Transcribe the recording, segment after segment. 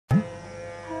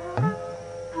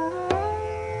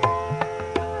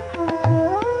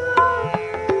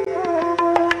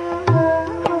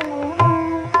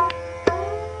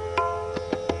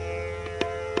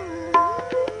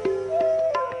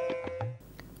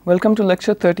Welcome to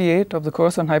lecture 38 of the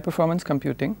course on high performance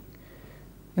computing.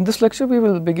 In this lecture we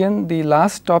will begin the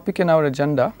last topic in our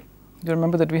agenda. You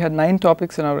remember that we had 9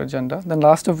 topics in our agenda, the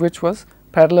last of which was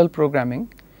parallel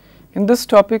programming. In this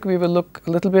topic we will look a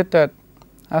little bit at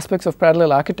aspects of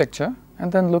parallel architecture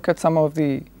and then look at some of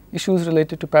the issues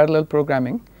related to parallel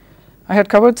programming. I had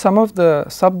covered some of the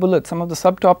sub-bullets, some of the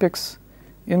subtopics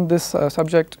in this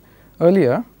subject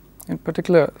earlier, in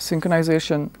particular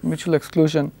synchronization, mutual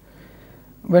exclusion,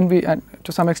 when we, and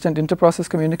to some extent inter-process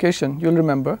communication. You'll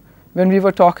remember when we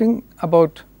were talking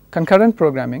about concurrent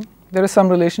programming, there is some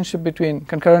relationship between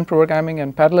concurrent programming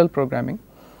and parallel programming.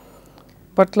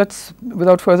 But let's,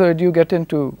 without further ado, get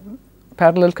into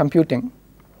parallel computing.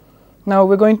 Now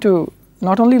we're going to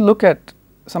not only look at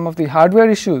some of the hardware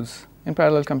issues in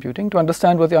parallel computing to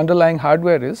understand what the underlying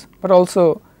hardware is, but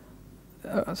also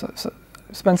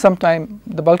spend some time,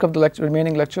 the bulk of the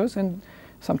remaining lectures, in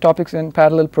some topics in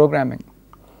parallel programming.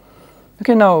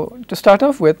 Okay, now to start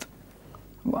off with,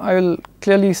 I will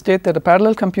clearly state that a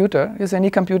parallel computer is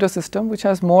any computer system which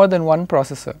has more than one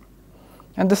processor.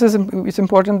 And this is it's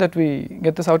important that we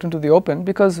get this out into the open,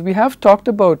 because we have talked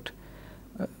about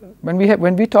when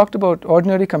we talked about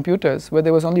ordinary computers where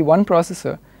there was only one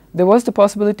processor, there was the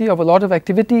possibility of a lot of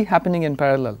activity happening in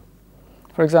parallel.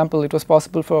 For example, it was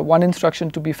possible for one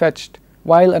instruction to be fetched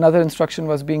while another instruction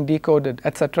was being decoded,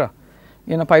 etc.,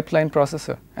 in a pipeline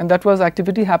processor, and that was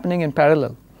activity happening in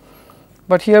parallel.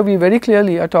 But here we very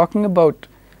clearly are talking about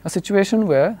a situation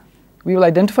where we will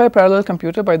identify a parallel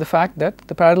computer by the fact that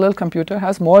the parallel computer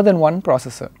has more than one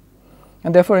processor,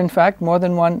 and therefore in fact more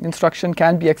than one instruction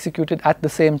can be executed at the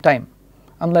same time,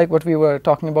 unlike what we were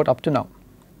talking about up to now.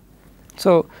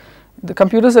 So the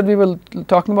computers that we were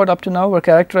talking about up to now were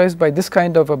characterized by this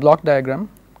kind of a block diagram: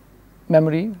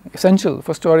 memory, essential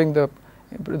for storing the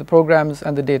programs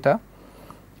and the data.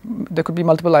 There could be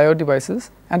multiple I/O devices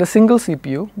and a single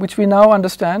CPU, which we now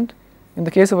understand in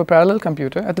the case of a parallel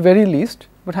computer at the very least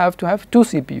would have to have 2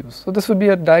 CPUs. So this would be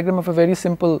a diagram of a very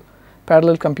simple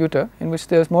parallel computer in which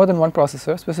there is more than one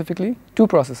processor, specifically 2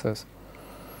 processors.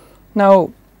 Now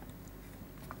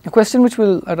a question which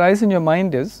will arise in your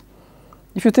mind is,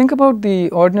 if you think about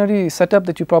the ordinary setup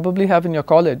that you probably have in your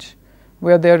college,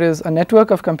 where there is a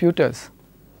network of computers,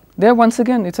 there once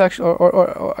again it's actually,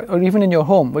 or even in your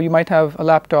home where you might have a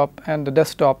laptop and a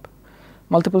desktop,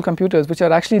 multiple computers which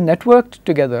are actually networked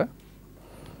together,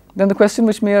 then the question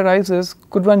which may arise is,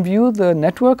 could one view the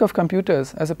network of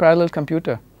computers as a parallel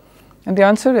computer? And the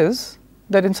answer is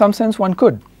that in some sense one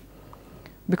could,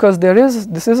 because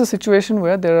this is a situation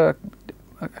where there are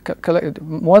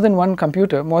more than one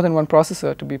computer, more than one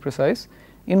processor to be precise,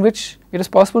 in which it is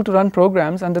possible to run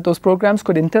programs and that those programs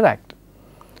could interact.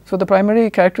 So the primary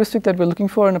characteristic that we're looking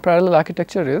for in a parallel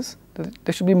architecture is that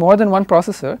there should be more than one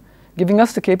processor, giving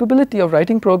us the capability of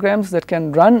writing programs that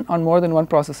can run on more than one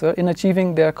processor in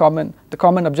achieving the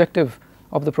common objective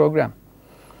of the program.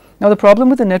 Now the problem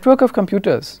with the network of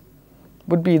computers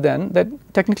would be then that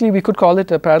technically we could call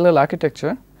it a parallel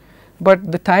architecture,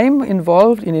 but the time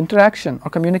involved in interaction or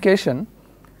communication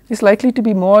is likely to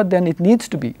be more than it needs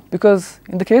to be, because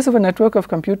in the case of a network of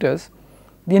computers,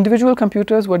 the individual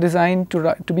computers were designed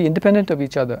to be independent of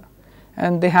each other,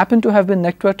 and they happen to have been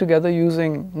networked together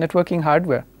using networking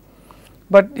hardware.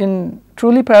 But in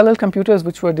truly parallel computers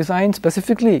which were designed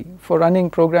specifically for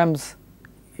running programs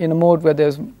in a mode where there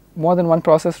is more than one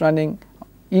process running,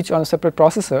 each on a separate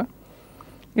processor,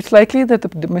 it's likely that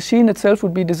the machine itself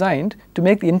would be designed to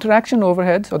make the interaction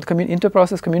overheads or the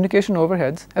inter-process communication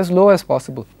overheads as low as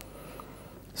possible.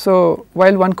 So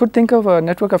while one could think of a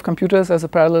network of computers as a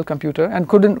parallel computer, and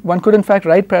one could in fact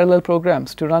write parallel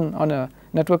programs to run on a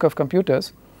network of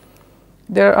computers,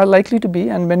 there are likely to be,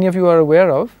 and many of you are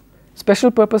aware of, special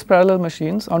purpose parallel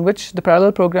machines on which the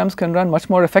parallel programs can run much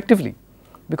more effectively,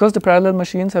 because the parallel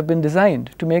machines have been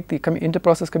designed to make the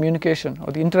inter-process communication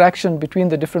or the interaction between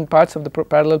the different parts of the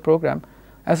parallel program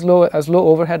as low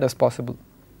overhead as possible.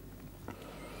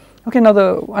 Okay,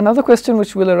 now another question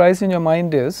which will arise in your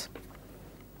mind is,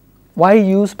 why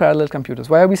use parallel computers?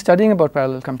 Why are we studying about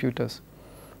parallel computers?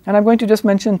 And I'm going to just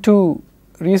mention 2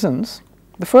 reasons.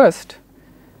 The first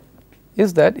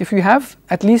is that if you have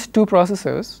at least 2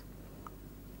 processors,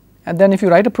 and then if you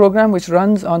write a program which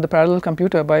runs on the parallel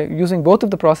computer by using both of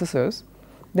the processors,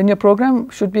 then your program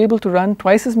should be able to run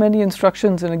twice as many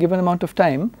instructions in a given amount of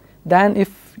time than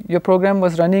if your program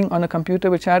was running on a computer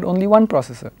which had only one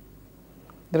processor.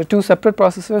 There are 2 separate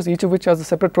processors, each of which has a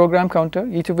separate program counter,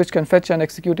 each of which can fetch and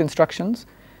execute instructions.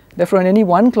 Therefore, in any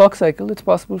one clock cycle, it's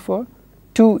possible for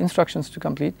 2 instructions to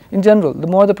complete. In general, the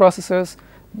more the processors,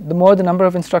 the more the number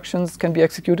of instructions can be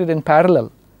executed in parallel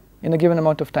in a given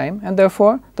amount of time, and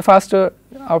therefore the faster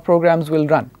our programs will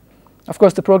run. Of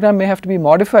course, the program may have to be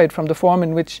modified from the form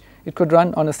in which it could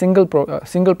run on a single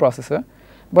processor,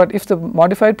 but if the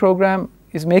modified program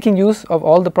is making use of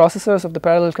all the processors of the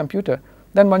parallel computer,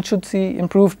 then one should see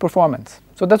improved performance.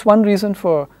 So that's one reason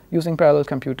for using parallel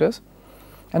computers.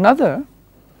 Another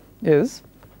is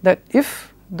that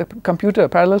if the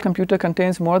parallel computer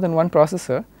contains more than one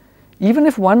processor, even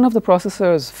if one of the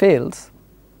processors fails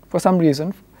for some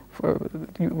reason,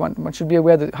 one should be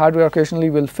aware that hardware occasionally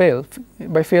will fail.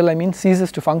 By fail I mean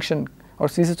ceases to function or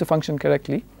ceases to function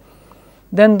correctly.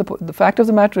 Then the fact of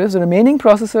the matter is the remaining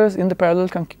processors in the parallel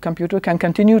computer can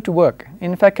continue to work,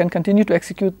 in fact can continue to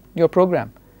execute your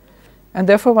program. And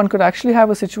therefore one could actually have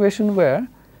a situation where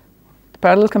the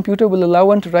parallel computer will allow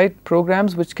one to write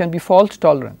programs which can be fault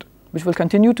tolerant, which will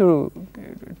continue to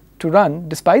run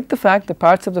despite the fact that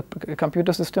parts of the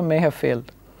computer system may have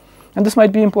failed. And this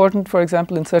might be important, for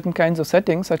example, in certain kinds of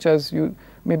settings, such as you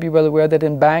may be well aware that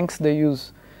in banks they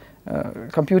use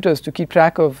computers to keep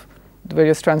track of the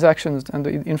various transactions and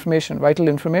the information, vital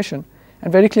information.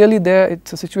 And very clearly there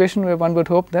it's a situation where one would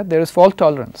hope that there is fault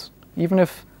tolerance. Even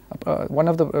if one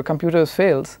of the computers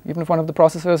fails, even if one of the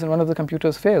processors in one of the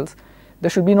computers fails, there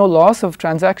should be no loss of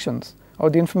transactions or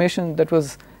the information that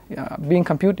was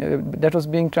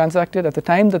being transacted at the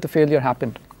time that the failure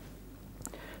happened.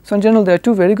 So in general, there are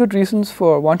two very good reasons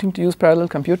for wanting to use parallel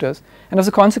computers, and as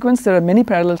a consequence there are many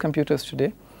parallel computers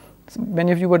today. So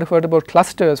many of you would have heard about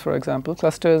clusters, for example,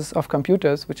 clusters of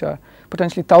computers which are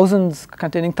potentially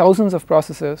containing thousands of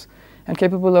processors and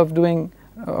capable of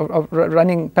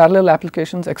running parallel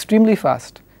applications extremely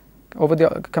fast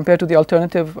compared to the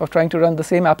alternative of trying to run the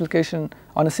same application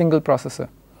on a single processor.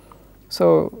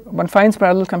 So one finds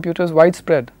parallel computers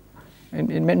widespread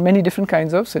in many different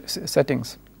kinds of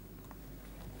settings.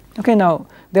 Okay, now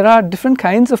there are different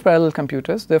kinds of parallel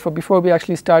computers. Therefore, before we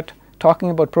actually start talking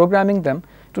about programming them,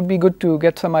 it would be good to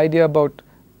get some idea about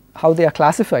how they are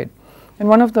classified. And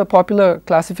one of the popular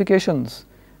classifications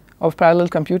of parallel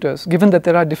computers, given that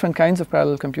there are different kinds of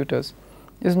parallel computers,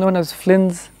 is known as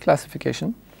Flynn's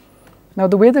classification. Now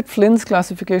the way that Flynn's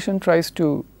classification tries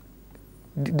to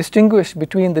distinguish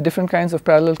between the different kinds of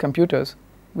parallel computers,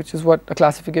 which is what a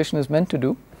classification is meant to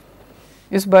do,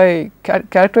 is by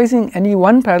characterizing any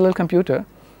one parallel computer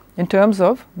in terms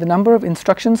of the number of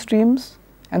instruction streams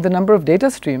and the number of data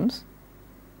streams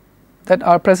that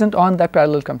are present on that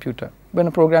parallel computer when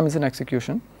a program is in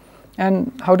execution.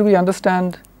 And how do we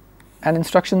understand an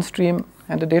instruction stream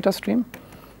and a data stream?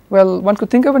 Well, one could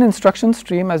think of an instruction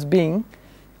stream as being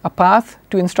a path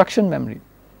to instruction memory.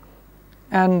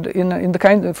 And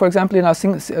for example, in our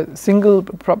single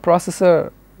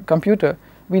processor computer,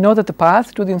 we know that the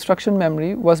path to the instruction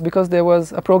memory was because there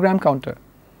was a program counter,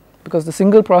 because the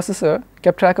single processor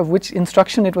kept track of which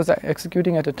instruction it was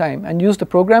executing at a time and used the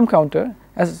program counter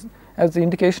as the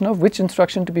indication of which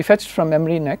instruction to be fetched from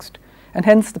memory next, and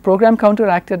hence the program counter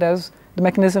acted as the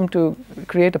mechanism to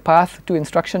create a path to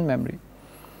instruction memory.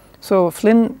 So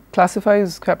Flynn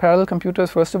classifies parallel computers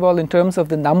first of all in terms of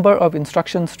the number of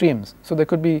instruction streams. So there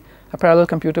could be a parallel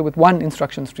computer with one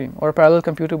instruction stream or a parallel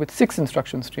computer with 6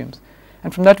 instruction streams.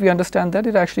 And from that we understand that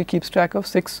it actually keeps track of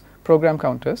 6 program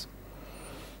counters.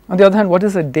 On the other hand, what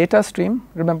is a data stream?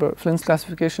 Remember, Flynn's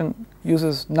classification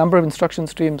uses number of instruction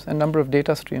streams and number of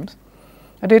data streams.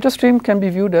 A data stream can be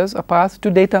viewed as a path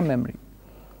to data memory.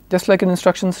 Just like an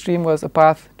instruction stream was a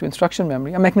path to instruction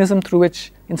memory, a mechanism through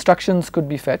which instructions could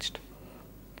be fetched.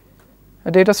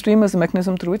 A data stream is a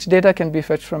mechanism through which data can be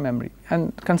fetched from memory.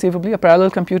 And conceivably, a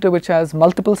parallel computer which has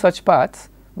multiple such paths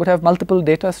would have multiple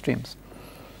data streams.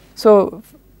 So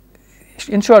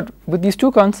in short, with these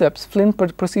two concepts, Flynn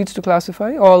proceeds to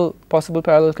classify all possible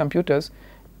parallel computers,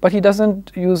 but he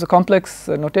doesn't use a complex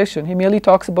notation. He merely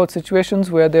talks about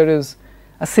situations where there is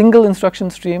a single instruction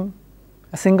stream,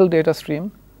 a single data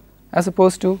stream, as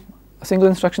opposed to a single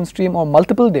instruction stream or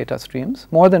multiple data streams,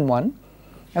 more than one,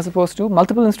 as opposed to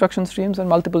multiple instruction streams and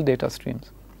multiple data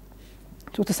streams.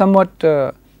 So it's a somewhat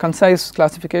concise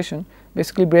classification,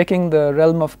 basically breaking the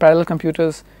realm of parallel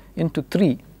computers into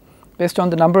 3, based on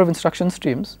the number of instruction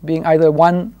streams being either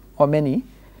one or many,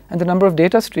 and the number of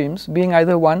data streams being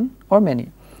either one or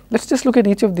many. Let's just look at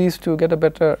each of these to get a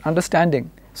better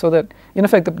understanding, so that in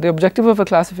effect the objective of a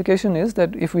classification is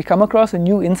that if we come across a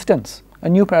new instance, a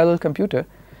new parallel computer,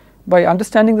 by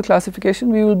understanding the classification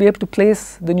we will be able to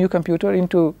place the new computer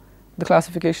into the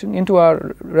classification, into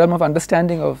our realm of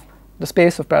understanding of the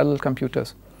space of parallel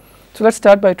computers. So let's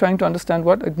start by trying to understand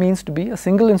what it means to be a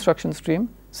single instruction stream,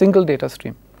 single data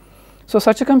stream. So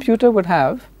such a computer would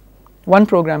have one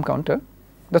program counter.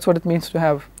 That's what it means to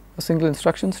have a single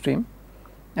instruction stream,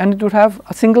 and it would have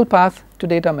a single path to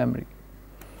data memory.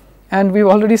 And we've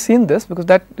already seen this, because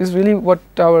that is really what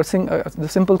our the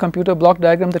simple computer block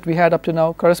diagram that we had up to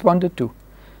now corresponded to.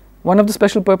 One of the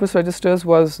special purpose registers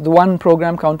was the one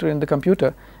program counter in the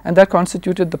computer, and that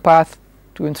constituted the path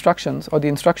to instructions, or the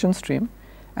instruction stream.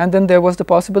 And then there was the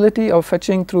possibility of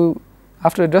fetching through,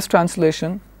 after address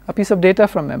translation, a piece of data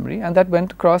from memory, and that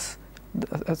went across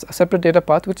a separate data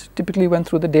path, which typically went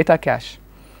through the data cache.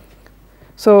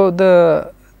 So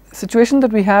the situation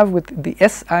that we have with the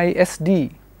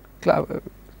SISD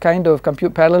kind of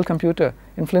parallel computer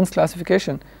in Flint's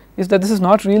classification is that this is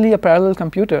not really a parallel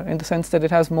computer in the sense that it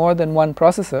has more than one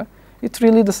processor. It's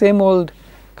really the same old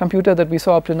computer that we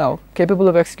saw up to now, capable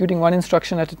of executing one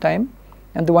instruction at a time,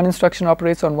 and the one instruction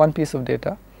operates on one piece of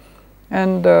data.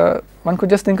 And one could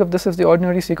just think of this as the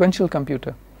ordinary sequential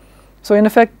computer. So in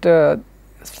effect,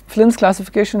 Flint's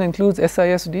classification includes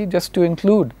SISD just to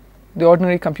include the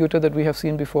ordinary computer that we have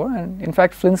seen before, and in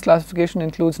fact Flint's classification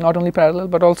includes not only parallel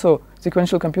but also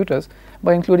sequential computers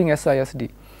by including SISD.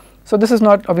 So this is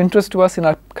not of interest to us in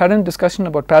our current discussion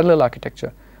about parallel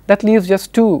architecture. That leaves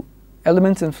just two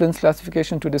elements in Flint's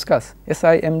classification to discuss,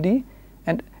 SIMD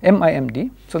and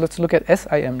MIMD. So let's look at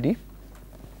SIMD.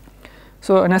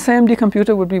 So an SIMD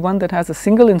computer would be one that has a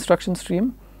single instruction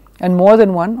stream and more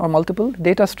than one or multiple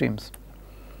data streams.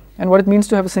 And what it means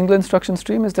to have a single instruction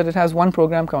stream is that it has one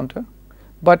program counter,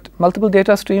 but multiple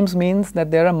data streams means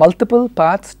that there are multiple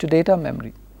paths to data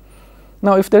memory.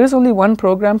 Now if there is only one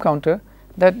program counter,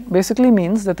 that basically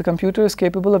means that the computer is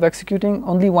capable of executing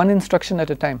only one instruction at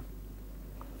a time.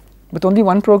 With only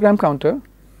one program counter,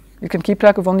 you can keep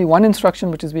track of only one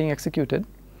instruction which is being executed,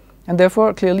 and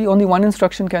therefore clearly only one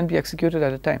instruction can be executed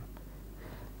at a time.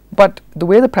 But the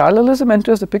way the parallelism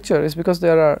enters the picture is because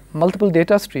there are multiple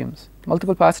data streams,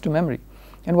 multiple paths to memory.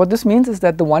 And what this means is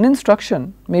that the one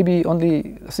instruction may be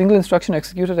only a single instruction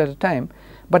executed at a time,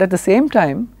 but at the same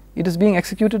time it is being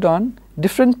executed on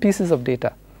different pieces of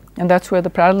data. And that's where the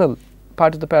parallel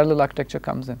part of the parallel architecture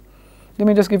comes in. Let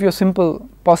me just give you a simple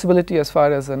possibility as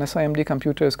far as an SIMD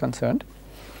computer is concerned.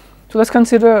 So let's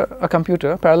consider a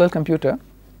computer, a parallel computer,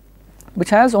 which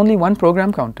has only one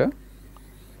program counter,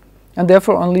 and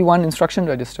therefore only one instruction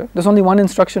register. There's only one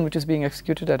instruction which is being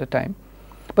executed at a time.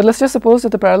 But let's just suppose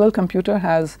that the parallel computer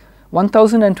has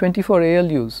 1024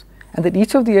 ALUs, and that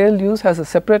each of the ALUs has a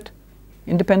separate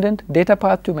independent data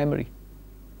path to memory.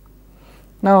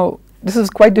 Now this is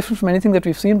quite different from anything that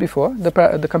we've seen before.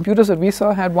 The computers that we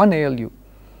saw had one ALU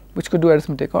which could do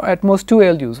arithmetic, or at most two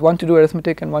ALUs, one to do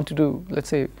arithmetic and one to do, let's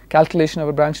say, calculation of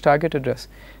a branch target address.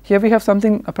 Here we have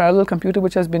a parallel computer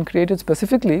which has been created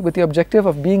specifically with the objective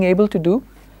of being able to do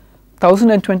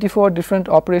 1024 different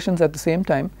operations at the same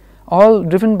time, all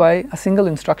driven by a single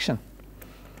instruction.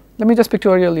 Let me just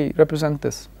pictorially represent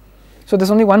this. So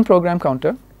there's only one program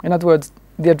counter. In other words,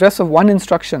 the address of one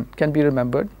instruction can be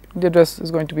remembered. The address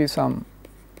is going to be some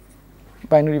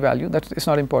binary value, that is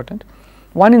not important.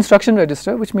 One instruction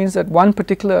register, which means that one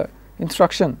particular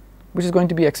instruction which is going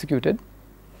to be executed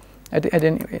at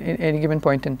any given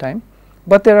point in time.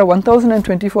 But there are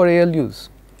 1024 ALUs,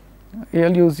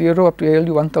 ALU 0 up to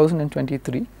ALU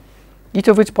 1023, each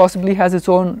of which possibly has its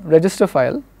own register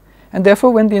file, and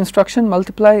therefore when the instruction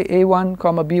multiply A1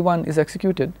 comma B1 is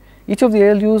executed, each of the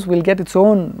ALUs will get its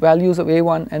own values of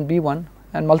A1 and B1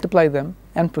 and multiply them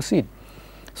and proceed.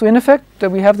 So in effect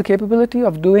we have the capability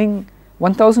of doing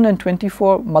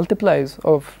 1024 multiplies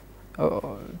of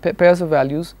pairs of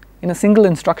values in a single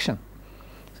instruction.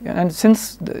 And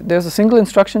since there's a single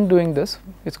instruction doing this,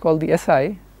 it's called the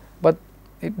SI, but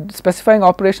specifying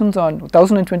operations on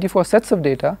 1024 sets of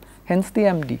data, hence the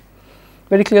MD.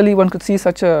 Very clearly one could see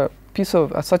such a piece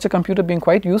of such a computer being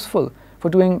quite useful for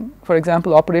doing, for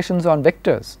example, operations on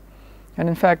vectors. And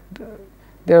in fact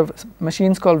there are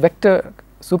machines called vector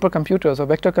supercomputers or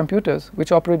vector computers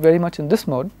which operate very much in this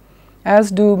mode,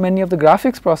 as do many of the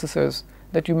graphics processors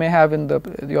that you may have in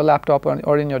your laptop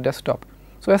or in your desktop.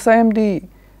 So SIMD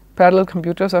parallel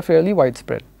computers are fairly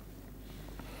widespread.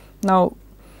 Now,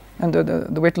 and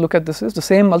the way to look at this is the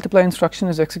same multiply instruction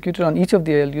is executed on each of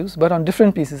the ALUs, but on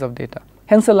different pieces of data,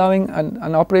 hence allowing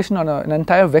an operation on an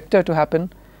entire vector to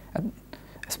happen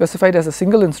specified as a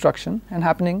single instruction and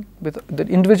happening with the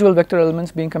individual vector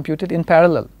elements being computed in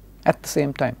parallel at the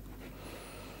same time.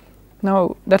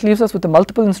 Now that leaves us with the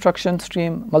multiple instruction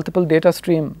stream, multiple data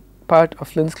stream part of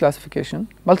Flint's classification.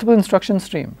 Multiple instruction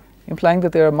stream implying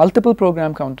that there are multiple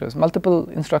program counters, multiple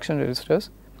instruction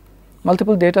registers.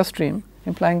 Multiple data stream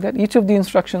implying that each of the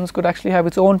instructions could actually have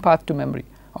its own path to memory,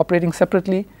 operating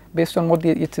separately based on what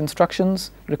its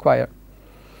instructions require.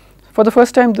 For the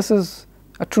first time, this is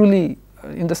a truly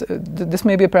this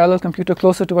may be a parallel computer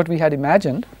closer to what we had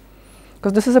imagined,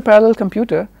 because this is a parallel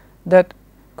computer that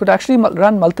could actually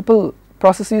run multiple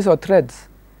processes or threads,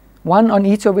 one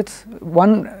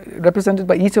represented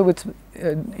by each of its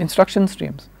instruction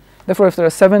streams. Therefore, if there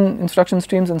are 7 instruction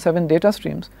streams and 7 data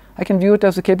streams, I can view it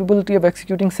as the capability of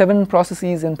executing 7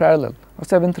 processes in parallel or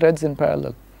 7 threads in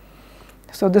parallel.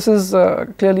 So this is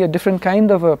clearly a different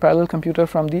kind of a parallel computer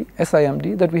from the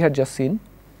SIMD that we had just seen.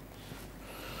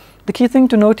 The key thing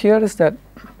to note here is that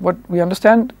what we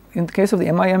understand in the case of the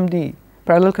MIMD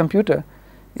parallel computer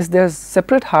is there's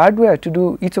separate hardware to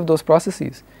do each of those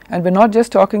processes, and we're not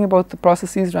just talking about the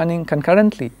processes running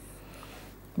concurrently,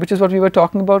 which is what we were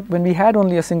talking about when we had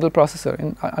only a single processor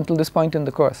until this point in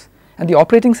the course, and the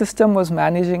operating system was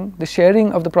managing the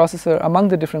sharing of the processor among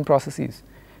the different processes.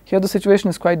 Here the situation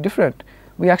is quite different.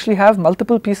 We actually have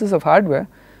multiple pieces of hardware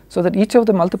so that each of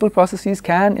the multiple processes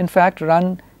can in fact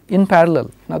run in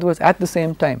parallel, in other words at the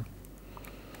same time.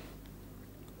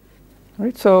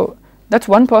 Right, so that's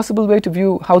one possible way to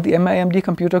view how the MIMD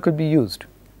computer could be used.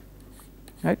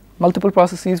 Right, multiple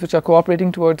processes which are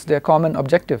cooperating towards their common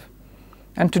objective,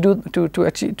 and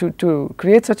to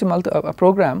create such a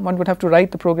program, one would have to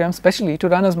write the program specially to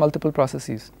run as multiple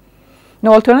processes.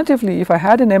 Now, alternatively, if I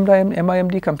had an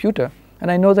MIMD computer and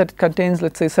I know that it contains,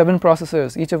 let's say, 7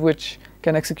 processors, each of which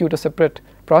can execute a separate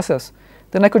process,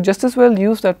 then I could just as well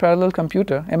use that parallel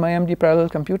computer, MIMD parallel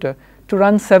computer, to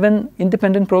run 7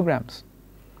 independent programs,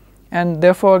 and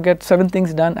therefore get 7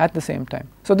 things done at the same time.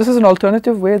 So this is an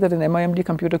alternative way that an MIMD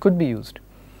computer could be used.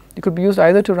 It could be used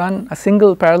either to run a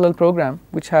single parallel program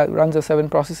which runs as 7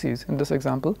 processes in this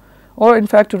example, or in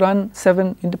fact to run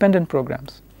 7 independent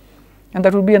programs. And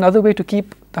that would be another way to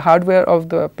keep the hardware of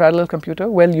the parallel computer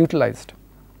well utilized.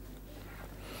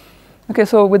 Okay,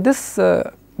 so with this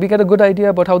we get a good idea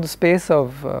about how the space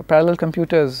of parallel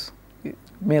computers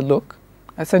may look.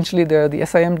 Essentially, there are the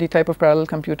SIMD type of parallel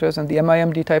computers and the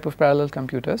MIMD type of parallel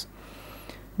computers.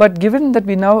 But given that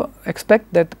we now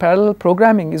expect that the parallel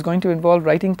programming is going to involve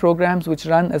writing programs which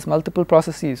run as multiple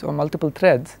processes or multiple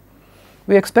threads,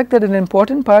 we expect that an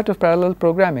important part of parallel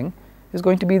programming is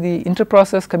going to be the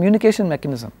inter-process communication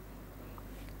mechanism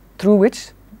through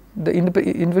which the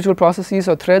individual processes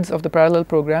or threads of the parallel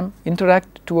program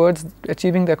interact towards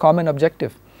achieving their common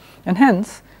objective. And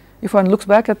hence, if one looks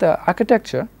back at the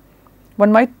architecture,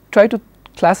 one might try to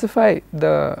classify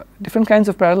the different kinds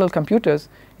of parallel computers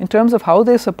in terms of how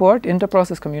they support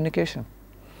inter-process communication.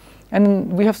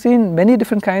 And we have seen many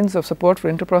different kinds of support for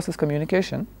inter-process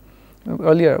communication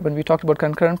earlier when we talked about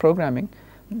concurrent programming.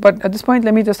 But at this point,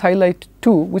 let me just highlight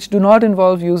 2 which do not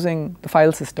involve using the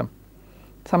file system.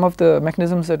 Some of the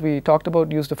mechanisms that we talked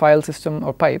about use the file system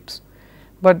or pipes,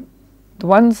 but the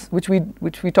ones which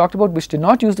we talked about which did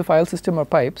not use the file system or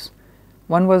pipes,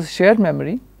 one was shared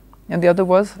memory, and the other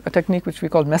was a technique which we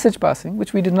call message passing,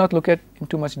 which we did not look at in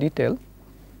too much detail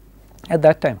at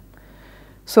that time.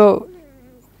 So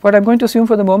what I'm going to assume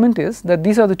for the moment is that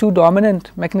these are the 2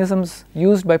 dominant mechanisms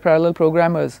used by parallel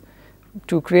programmers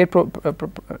to create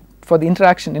for the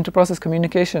interaction, inter-process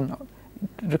communication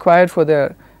required for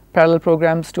their parallel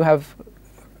programs to have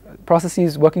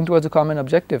processes working towards a common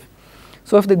objective.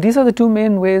 So if these are the 2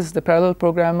 main ways the parallel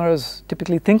programmers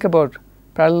typically think about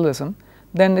parallelism,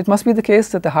 then it must be the case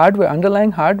that the hardware,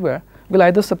 underlying hardware, will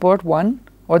either support one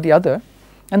or the other,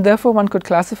 and therefore one could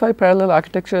classify parallel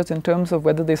architectures in terms of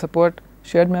whether they support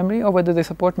shared memory or whether they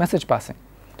support message passing.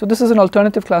 So this is an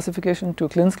alternative classification to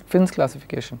Finn's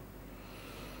classification.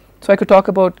 So I could talk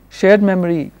about shared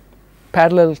memory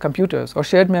parallel computers or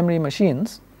shared memory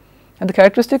machines, and the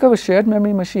characteristic of a shared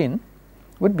memory machine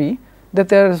would be that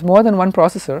there is more than one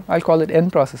processor, I'll call it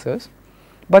n processors,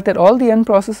 but that all the n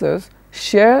processors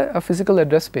share a physical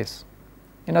address space.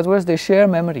 In other words, they share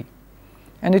memory,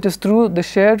 and it is through the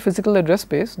shared physical address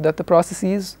space that the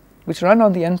processes which run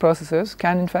on the n processors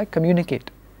can in fact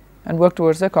communicate and work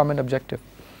towards their common objective.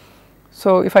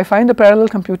 So if I find a parallel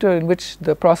computer in which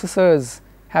the processors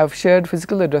have shared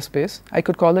physical address space, I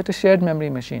could call it a shared memory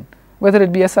machine, whether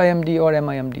it be SIMD or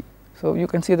MIMD. So you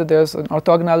can see that there is an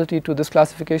orthogonality to this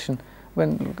classification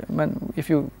if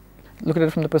you look at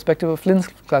it from the perspective of Finn's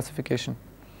classification.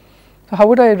 So how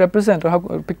would I represent,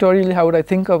 or pictorially how would I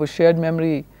think of a shared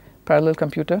memory parallel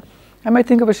computer? I might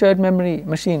think of a shared memory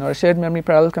machine or a shared memory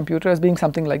parallel computer as being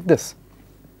something like this.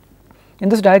 In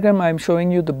this diagram, I am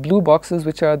showing you the blue boxes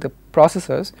which are the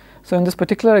processors. So in this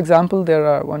particular example, there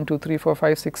are 1, 2, 3, 4,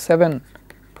 5, 6, 7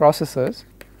 processors.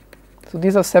 So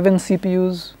these are 7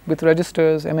 CPUs with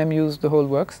registers, MMUs, the whole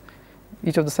works,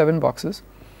 each of the 7 boxes.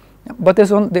 But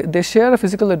they share a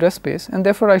physical address space, and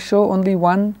therefore I show only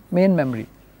one main memory,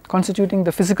 constituting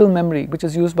the physical memory which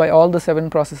is used by all the 7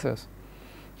 processors.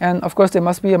 And of course, there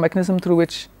must be a mechanism through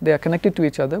which they are connected to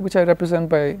each other, which I represent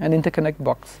by an interconnect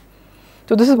box.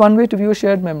 So this is one way to view a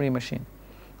shared memory machine.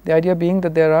 The idea being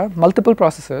that there are multiple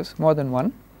processors, more than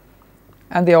one,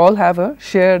 and they all have a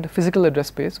shared physical address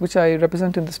space, which I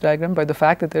represent in this diagram by the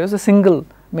fact that there is a single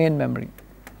main memory.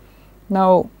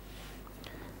 Now,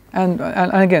 and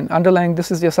again, underlying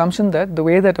this is the assumption that the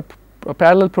way that a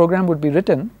parallel program would be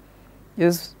written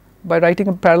is by writing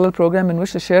a parallel program in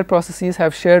which the shared processes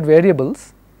have shared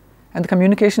variables, and the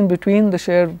communication between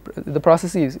the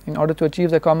processes in order to achieve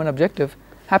their common objective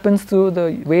happens through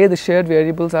the way the shared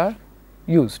variables are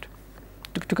used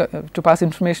to pass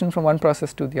information from one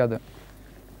process to the other.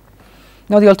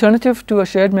 Now, the alternative to a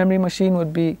shared memory machine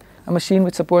would be a machine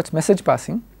which supports message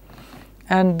passing,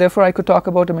 and therefore I could talk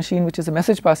about a machine which is a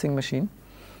message passing machine.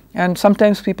 And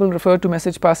sometimes people refer to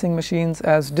message passing machines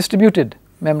as distributed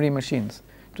memory machines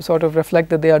to sort of reflect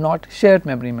that they are not shared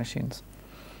memory machines.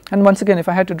 And once again, if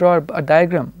I had to draw a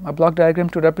diagram, a block diagram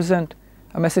to represent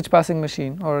a message passing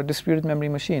machine or a distributed memory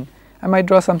machine, I might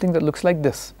draw something that looks like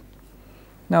this.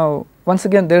 Now, once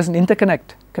again, there is an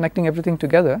interconnect connecting everything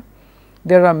together.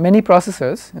 There are many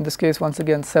processors, in this case once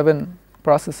again 7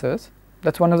 processors.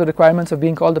 That is one of the requirements of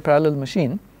being called a parallel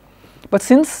machine. But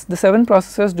since the 7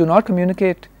 processors do not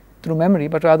communicate through memory,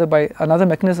 but rather by another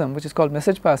mechanism which is called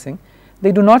message passing,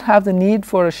 they do not have the need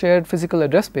for a shared physical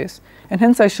address space, and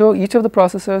hence I show each of the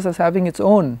processors as having its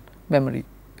own memory.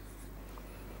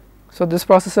 So this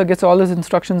processor gets all its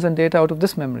instructions and data out of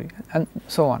this memory, and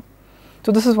so on.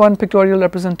 So this is one pictorial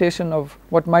representation of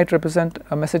what might represent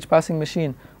a message passing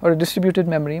machine or a distributed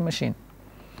memory machine.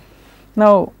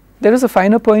 Now, there is a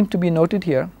finer point to be noted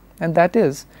here, and that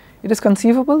is, it is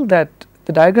conceivable that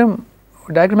the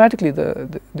diagrammatically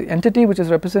the entity which is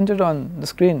represented on the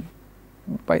screen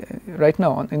right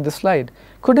now in this slide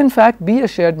could in fact be a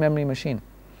shared memory machine,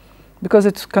 because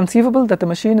it's conceivable that the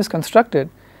machine is constructed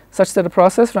such that a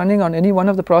process running on any one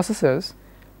of the processors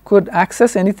could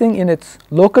access anything in its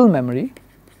local memory,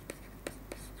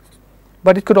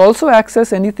 but it could also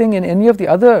access anything in any of the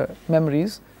other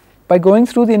memories by going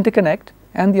through the interconnect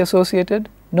and the associated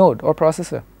node or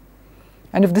processor.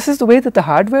 And if this is the way that the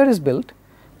hardware is built,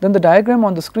 then the diagram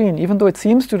on the screen, even though it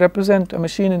seems to represent a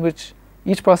machine in which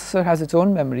each processor has its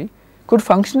own memory, could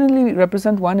functionally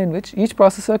represent one in which each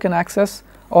processor can access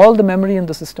all the memory in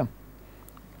the system.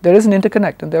 There is an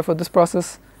interconnect, and therefore this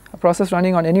process, a process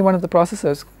running on any one of the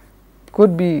processors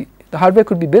could be, the hardware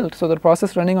could be built so that a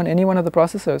process running on any one of the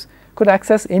processors could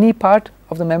access any part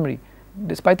of the memory,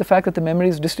 despite the fact that the memory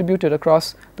is distributed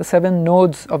across the 7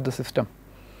 nodes of the system.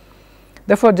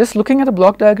 Therefore, just looking at a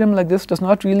block diagram like this does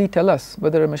not really tell us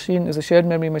whether a machine is a shared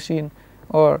memory machine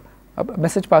or a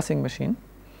message passing machine.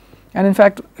 And in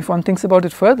fact, if one thinks about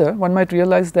it further, one might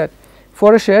realize that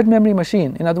for a shared memory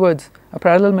machine, in other words, a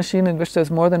parallel machine in which there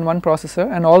is more than one processor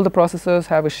and all the processors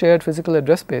have a shared physical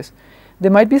address space,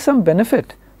 there might be some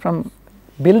benefit from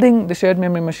building the shared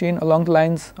memory machine along the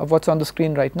lines of what's on the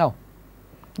screen right now.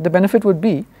 The benefit would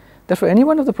be that for any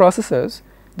one of the processors,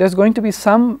 there's going to be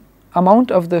some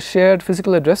amount of the shared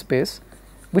physical address space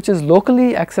which is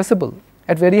locally accessible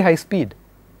at very high speed,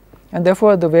 and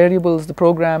therefore the variables, the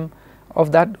program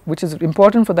of that which is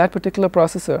important for that particular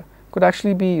processor could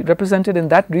actually be represented in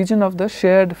that region of the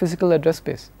shared physical address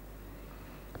space.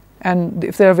 And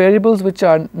if there are variables which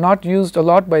are not used a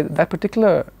lot by that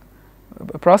particular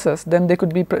process, then they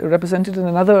could be represented in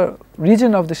another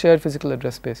region of the shared physical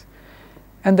address space.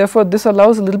 And therefore this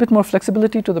allows a little bit more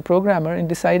flexibility to the programmer in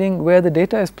deciding where the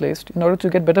data is placed in order to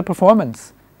get better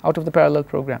performance out of the parallel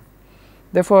program.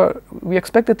 Therefore, we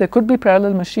expect that there could be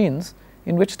parallel machines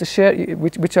in which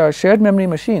which are shared memory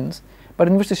machines, but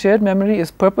in which the shared memory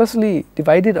is purposely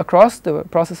divided across the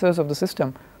processors of the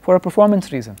system for a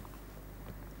performance reason.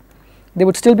 They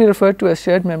would still be referred to as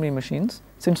shared memory machines,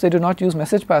 since they do not use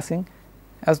message passing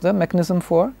as the mechanism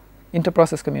for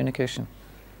inter-process communication.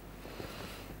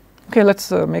 Okay,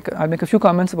 I'll make a few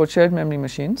comments about shared memory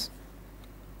machines.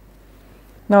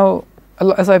 Now,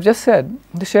 as I've just said,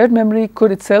 the shared memory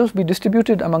could itself be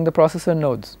distributed among the processor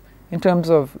nodes in terms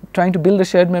of trying to build a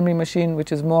shared memory machine which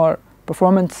has more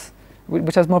performance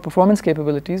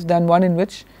capabilities than one in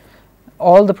which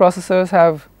all the processors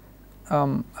have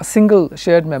a single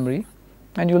shared memory.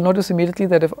 And you'll notice immediately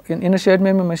that if in a shared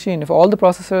memory machine, if all the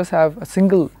processors have a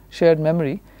single shared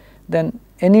memory, then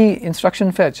any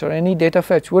instruction fetch or any data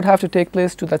fetch would have to take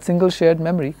place to that single shared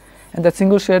memory, and that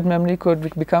single shared memory could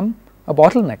become a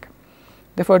bottleneck.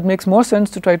 Therefore, it makes more sense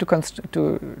to try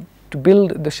to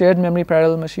build the shared memory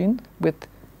parallel machine with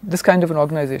this kind of an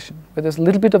organization, where there's a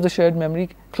little bit of the shared memory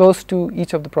close to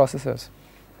each of the processors,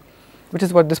 which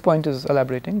is what this point is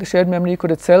elaborating. The shared memory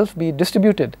could itself be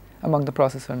distributed among the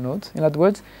processor nodes. In other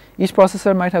words, each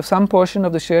processor might have some portion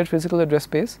of the shared physical address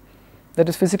space, that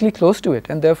is physically close to it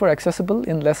and therefore accessible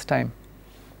in less time.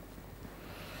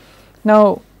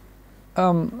 Now,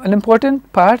 an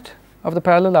important part of the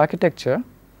parallel architecture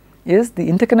is the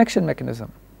interconnection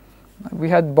mechanism. We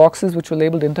had boxes which were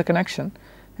labeled interconnection,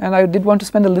 and I did want to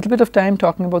spend a little bit of time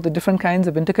talking about the different kinds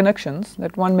of interconnections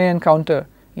that one may encounter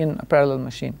in a parallel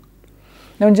machine.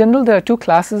 Now, in general, there are two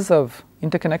classes of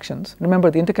interconnections. Remember,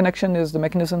 the interconnection is the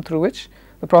mechanism through which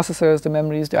the processors, the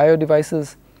memories, the I/O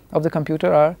devices of the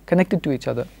computer are connected to each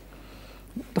other.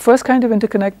 The first kind of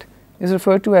interconnect is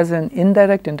referred to as an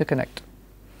indirect interconnect,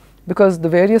 because the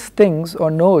various things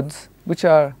or nodes which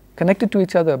are connected to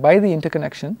each other by the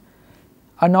interconnection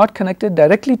are not connected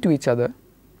directly to each other.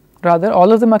 Rather,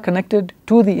 all of them are connected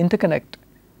to the interconnect,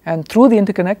 and through the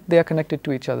interconnect they are connected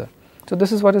to each other. So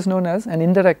this is what is known as an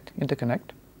indirect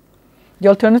interconnect. The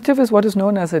alternative is what is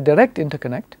known as a direct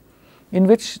interconnect, in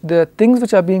which the things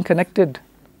which are being connected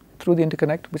through the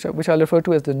interconnect, which I'll refer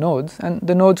to as the nodes, and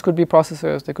the nodes could be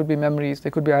processors, they could be memories, they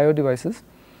could be I/O devices,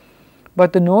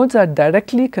 but the nodes are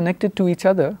directly connected to each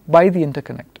other by the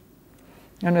interconnect.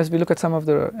 And as we look at some of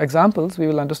the examples, we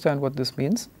will understand what this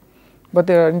means. But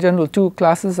there are in general two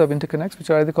classes of interconnects, which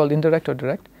are either called indirect or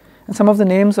direct. And some of the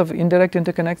names of indirect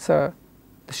interconnects are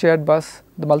the shared bus,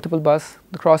 the multiple bus,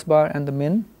 the crossbar, and the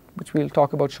min, which we will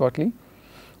talk about shortly.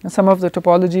 And some of the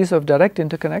topologies of direct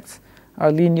interconnects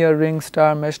are linear, ring,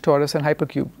 star, mesh, torus, and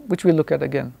hypercube, which we will look at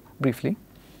again briefly.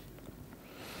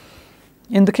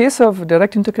 In the case of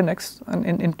direct interconnects,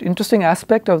 an interesting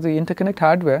aspect of the interconnect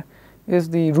hardware is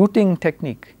the routing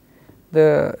technique.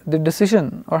 The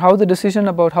decision, or how the decision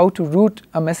about how to route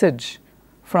a message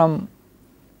from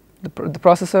the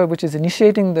processor which is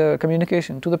initiating the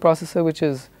communication to the processor which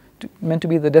is meant to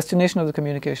be the destination of the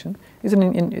communication is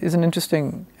an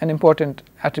interesting and important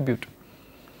attribute.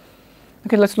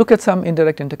 Okay, let's look at some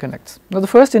indirect interconnects. Now, the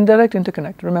first indirect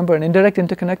interconnect, remember, an indirect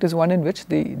interconnect is one in which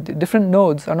the different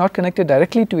nodes are not connected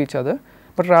directly to each other,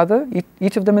 but rather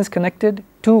each of them is connected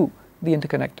to the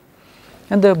interconnect.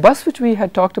 And the bus which we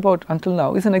had talked about until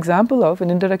now is an example of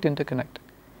an indirect interconnect,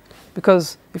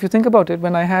 because if you think about it,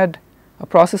 when I had a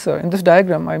processor, in this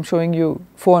diagram I am showing you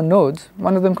 4 nodes.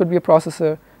 One of them could be a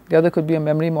processor, the other could be a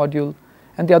memory module,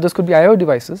 and the others could be I/O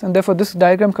devices, and therefore this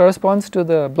diagram corresponds to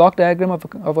the block diagram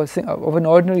of an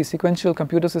ordinary sequential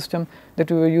computer system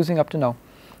that we were using up to now,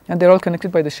 and they are all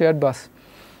connected by the shared bus.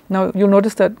 Now, you will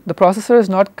notice that the processor is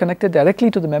not connected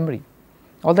directly to the memory.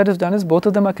 All that is done is both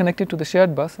of them are connected to the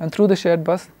shared bus, and through the shared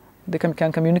bus they can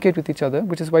communicate with each other,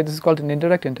 which is why this is called an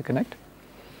indirect interconnect.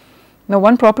 Now,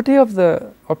 one property of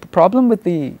or problem with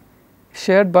the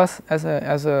shared bus as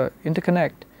a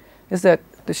interconnect is that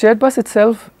the shared bus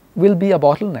itself will be a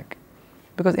bottleneck,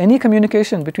 because any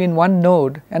communication between one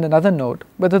node and another node,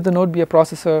 whether the node be a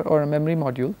processor or a memory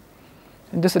module,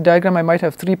 in this diagram I might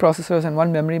have 3 processors and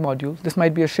 1 memory module. This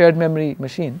might be a shared memory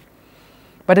machine,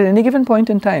 but at any given point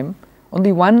in time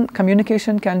only one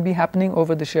communication can be happening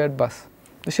over the shared bus.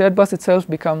 The shared bus itself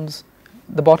becomes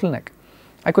the bottleneck.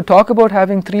 I could talk about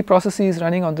having 3 processes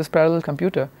running on this parallel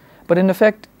computer, but in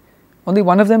effect only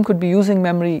one of them could be using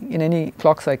memory in any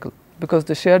clock cycle, because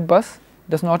the shared bus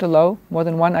does not allow more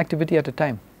than one activity at a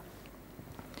time.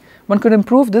 One could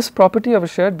improve this property of a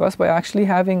shared bus by actually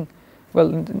having, well,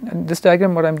 in this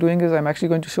diagram what I am doing is I am actually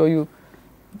going to show you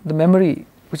the memory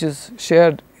which is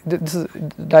shared. This is a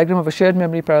diagram of a shared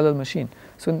memory parallel machine.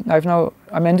 So I have now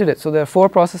amended it. So there are 4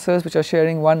 processors which are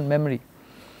sharing one memory.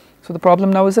 So the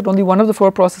problem now is that only one of the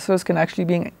 4 processors can actually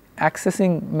be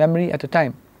accessing memory at a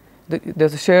time. There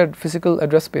is a shared physical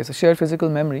address space, a shared physical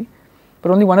memory, but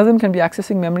only one of them can be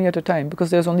accessing memory at a time because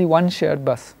there is only one shared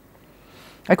bus.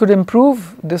 I could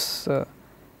improve this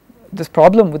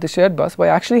problem with the shared bus by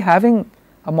actually having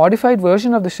a modified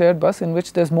version of the shared bus in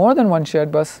which there is more than one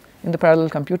shared bus in the parallel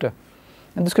computer.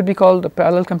 And this could be called a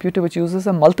parallel computer which uses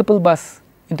a multiple bus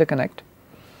interconnect.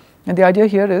 And the idea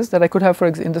here is that I could have, for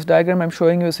example, in this diagram I am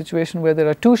showing you a situation where there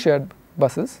are 2 shared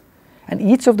buses, and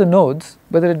each of the nodes,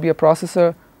 whether it be a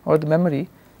processor or the memory,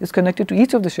 is connected to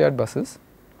each of the shared buses,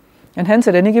 and hence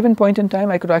at any given point in time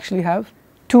I could actually have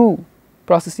 2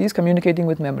 processes communicating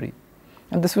with memory,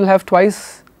 and this will have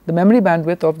twice the memory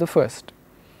bandwidth of the first,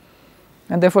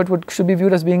 and therefore it should be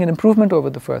viewed as being an improvement over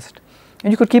the first.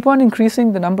 And you could keep on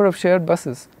increasing the number of shared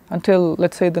buses until,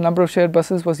 let's say, the number of shared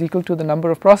buses was equal to the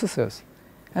number of processors,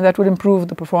 and that would improve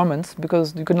the performance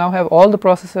because you could now have all the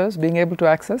processors being able to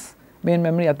access main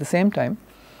memory at the same time.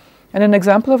 And an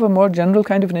example of a more general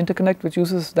kind of an interconnect which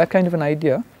uses that kind of an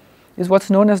idea is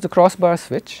what's known as the crossbar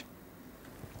switch.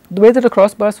 The way that a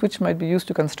crossbar switch might be used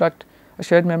to construct a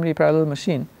shared memory parallel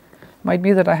machine might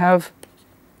be that I have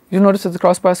you notice that the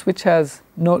crossbar switch has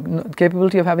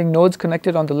capability of having nodes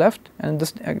connected on the left, and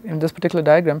in this particular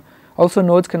diagram also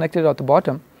nodes connected at the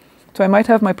bottom. So I might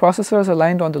have my processors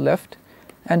aligned on the left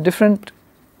and different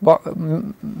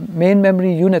main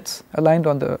memory units aligned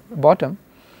on the bottom.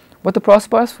 What the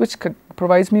crossbar switch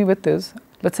provides me with is,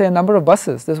 let's say, a number of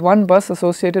buses. There's one bus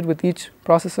associated with each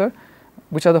processor,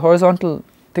 which are the horizontal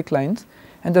thick lines,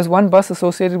 and there's one bus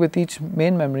associated with each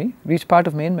main memory, each part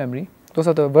of main memory. Those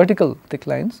are the vertical thick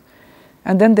lines.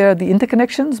 And then there are the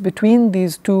interconnections between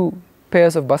these two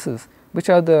pairs of buses, which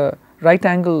are the right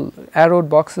angle arrowed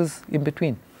boxes in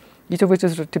between, each of which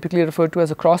is typically referred to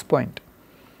as a cross point.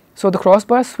 So the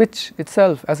crossbar switch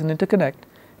itself as an interconnect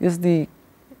is the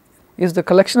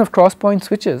collection of cross point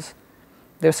switches.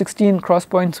 There are 16 cross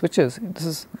point switches. This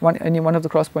is any one of the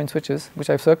cross point switches which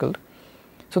I've circled.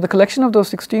 So the collection of those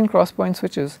 16 cross point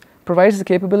switches provides the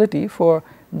capability for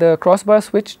the crossbar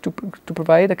switch to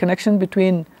provide a connection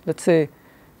between, let's say,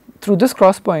 through this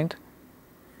cross point,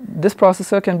 this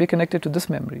processor can be connected to this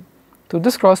memory. Through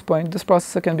this cross point, this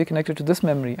processor can be connected to this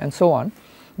memory, and so on.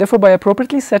 Therefore, by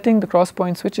appropriately setting the cross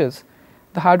point switches,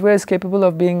 the hardware is capable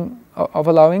of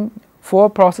allowing 4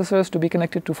 processors to be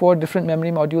connected to 4 different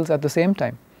memory modules at the same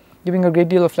time, giving a great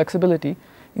deal of flexibility,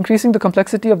 increasing the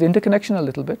complexity of the interconnection a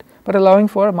little bit, but allowing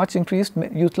for a much increased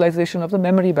utilization of the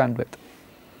memory bandwidth.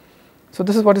 So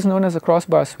this is what is known as a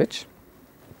crossbar switch.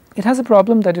 It has a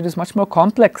problem that it is much more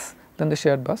complex than the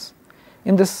shared bus.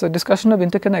 In this discussion of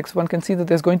interconnects, one can see that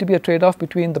there's going to be a trade-off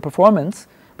between the performance,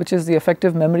 which is the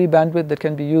effective memory bandwidth that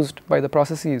can be used by the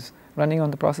processes running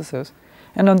on the processors,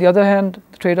 and on the other hand,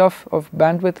 the trade-off of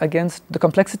bandwidth against the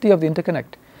complexity of the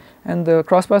interconnect. And the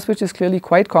crossbar switch is clearly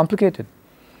quite complicated.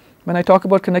 When I talk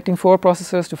about connecting 4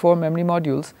 processors to 4 memory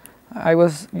modules, I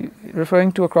was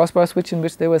referring to a crossbar switch in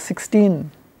which there were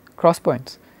 16 cross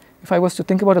points. If I was to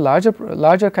think about a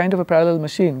larger kind of a parallel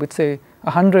machine with, say,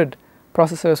 100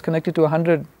 processors connected to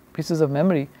 100 pieces of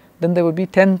memory, then there would be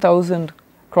 10,000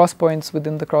 cross points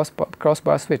within the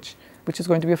crossbar switch, which is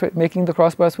going to be making the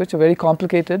crossbar switch a very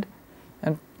complicated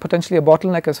and potentially a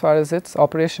bottleneck as far as its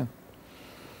operation.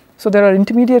 So there are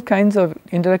intermediate kinds of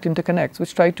indirect interconnects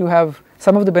which try to have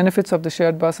some of the benefits of the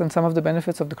shared bus and some of the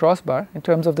benefits of the crossbar in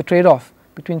terms of the trade-off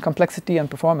between complexity and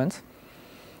performance.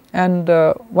 And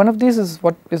one of these is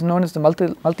what is known as the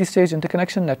multi-stage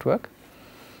interconnection network.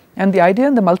 And the idea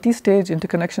in the multi-stage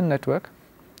interconnection network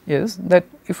is that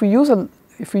if we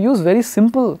use very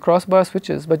simple crossbar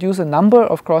switches but use a number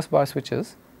of crossbar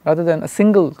switches rather than a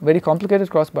single very complicated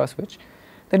crossbar switch,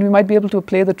 then we might be able to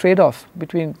play the trade-off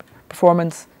between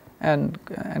performance and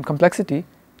complexity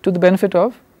to the benefit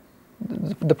of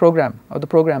the program or the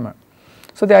programmer.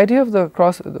 So the idea of the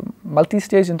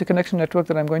multi-stage interconnection network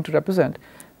that I'm going to represent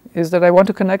is that I want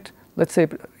to connect, let's say,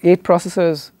 8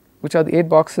 processors, which are the 8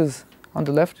 boxes on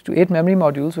the left, to 8 memory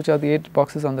modules, which are the 8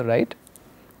 boxes on the right,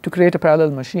 to create a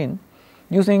parallel machine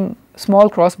using small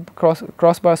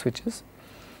crossbar switches.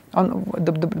 On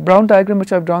the brown diagram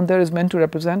which I've drawn there is meant to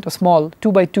represent a small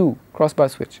 2x2 crossbar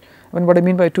switch. And what I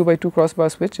mean by a 2x2 crossbar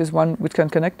switch is one which can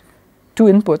connect 2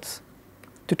 inputs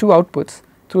to 2 outputs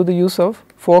through the use of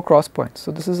 4 cross points.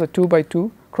 So this is a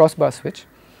 2x2 crossbar switch.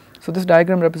 So this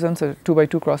diagram represents a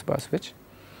 2x2 crossbar switch.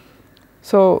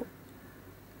 So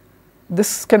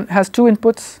this has 2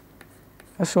 inputs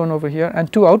as shown over here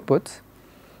and 2 outputs.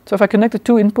 So if I connect the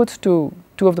 2 inputs to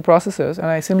 2 of the processors, and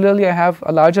I have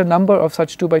a larger number of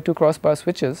such 2x2 crossbar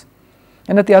switches,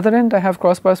 and at the other end I have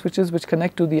crossbar switches which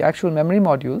connect to the actual memory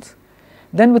modules,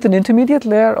 then with an intermediate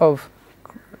layer of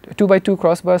 2x2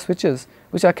 crossbar switches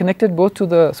which are connected both to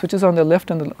the switches on their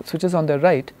left and the switches on their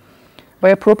right, by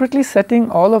appropriately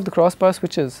setting all of the crossbar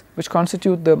switches which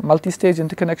constitute the multi-stage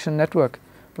interconnection network,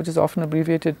 which is often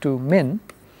abbreviated to MIN,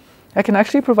 I can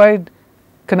actually provide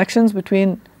connections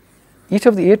between each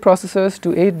of the 8 processors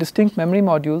to 8 distinct memory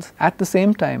modules at the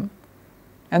same time,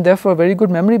 and therefore very good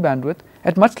memory bandwidth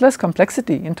at much less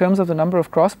complexity in terms of the number of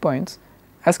cross points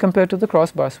as compared to the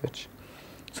crossbar switch.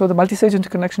 So the multi-stage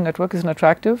interconnection network is an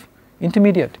attractive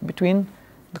intermediate between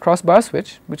the crossbar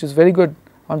switch, which is very good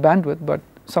on bandwidth but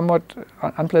somewhat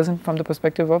unpleasant from the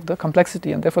perspective of the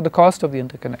complexity and therefore the cost of the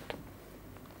interconnect.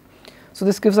 So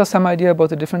this gives us some idea about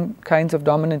the different kinds of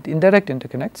dominant indirect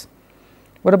interconnects.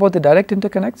 What about the direct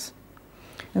interconnects?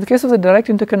 In the case of the direct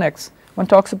interconnects, one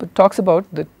talks about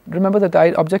remember that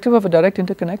the objective of a direct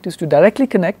interconnect is to directly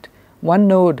connect one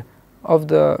node of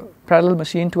the parallel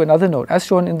machine to another node, as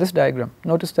shown in this diagram.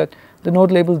 Notice that the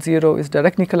node labeled 0 is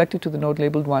directly connected to the node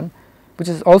labeled 1, which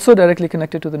is also directly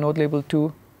connected to the node labeled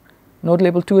 2. Node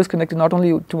labeled 2 is connected not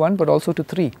only to 1 but also to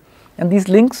 3. And these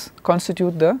links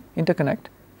constitute the interconnect.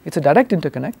 It's a direct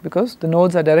interconnect because the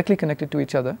nodes are directly connected to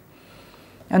each other.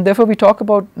 And therefore, we talk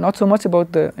about not so much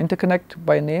about the interconnect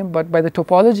by name, but by the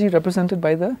topology represented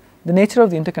by the nature of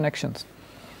the interconnections.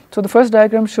 So the first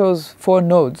diagram shows 4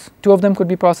 nodes. 2 of them could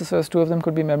be processors, 2 of them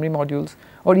could be memory modules,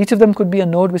 or each of them could be a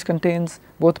node which contains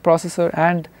both processor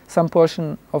and some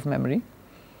portion of memory.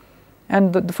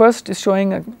 And the first is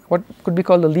showing what could be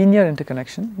called a linear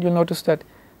interconnection. You'll notice that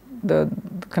the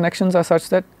connections are such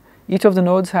that each of the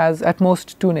nodes has at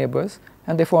most 2 neighbors,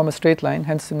 and they form a straight line,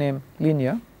 hence the name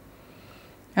linear.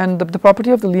 And the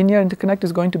property of the linear interconnect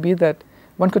is going to be that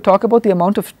one could talk about the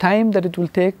amount of time that it will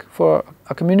take for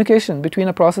a communication between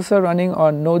a processor running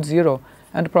on node 0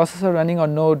 and a processor running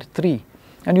on node 3.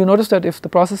 And you notice that if the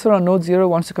processor on node 0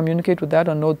 wants to communicate with that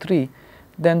on node 3,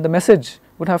 then the message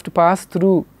would have to pass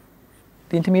through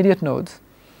the intermediate nodes.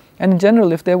 And in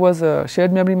general, if there was a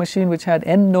shared memory machine which had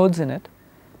n nodes in it,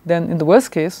 then in the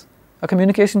worst case, a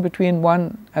communication between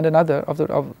one and another of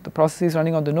the processes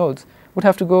running on the nodes would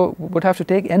have to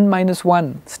take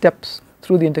n-1 steps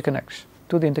through the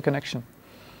interconnection.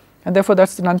 And therefore,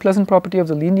 that's the unpleasant property of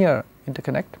the linear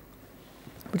interconnect,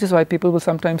 which is why people will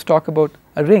sometimes talk about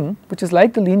a ring, which is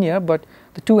like the linear, but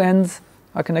the 2 ends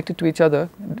are connected to each other,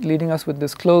 leading us with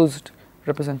this closed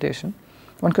representation.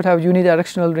 One could have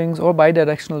unidirectional rings or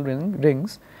bidirectional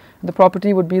rings. And the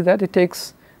property would be that it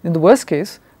takes, in the worst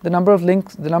case, the number of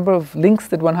links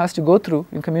that one has to go through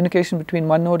in communication between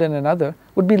one node and another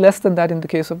would be less than that in the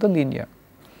case of the linear.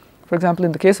 For example,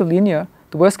 in the case of linear,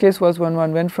 the worst case was when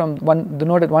one went from the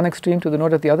node at one extreme to the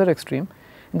node at the other extreme.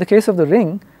 In the case of the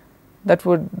ring,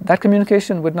 that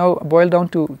communication would now boil down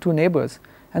to 2 neighbors,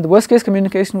 and the worst case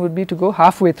communication would be to go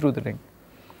halfway through the ring,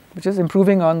 which is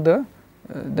improving on the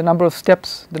number of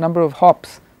steps, the number of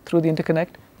hops through the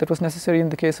interconnect that was necessary in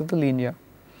the case of the linear.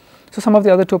 So some of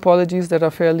the other topologies that are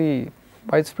fairly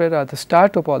widespread are the star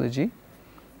topology,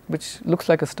 which looks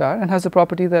like a star and has the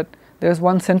property that there is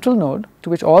one central node to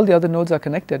which all the other nodes are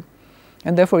connected,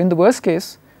 and therefore in the worst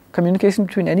case, communication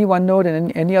between any one node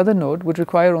and any other node would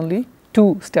require only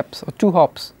 2 steps or 2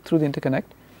 hops through the interconnect,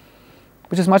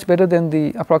 which is much better than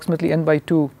the approximately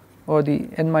n/2 or the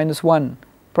n-1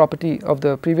 property of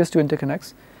the previous 2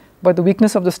 interconnects. But the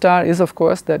weakness of the star is, of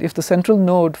course, that if the central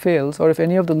node fails, or if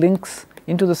any of the links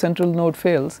into the central node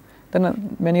fails,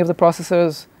 then many of the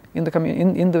processors in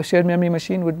the shared memory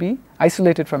machine would be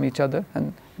isolated from each other,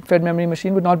 and the shared memory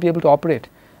machine would not be able to operate.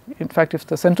 In fact, if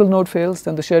the central node fails,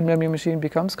 then the shared memory machine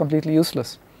becomes completely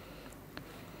useless.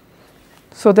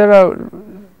 So there are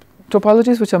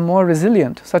topologies which are more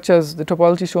resilient, such as the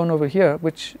topology shown over here,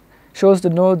 which shows the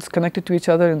nodes connected to each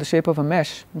other in the shape of a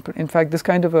mesh. In fact, this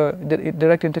kind of a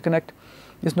direct interconnect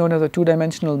is known as a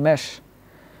 2-dimensional mesh,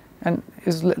 and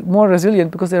is more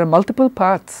resilient because there are multiple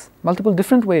paths, multiple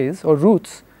different ways or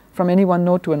routes from any one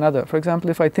node to another. For example,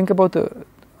 if I think about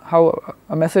how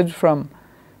a message from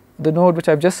the node which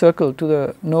I've just circled to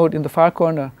the node in the far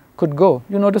corner could go,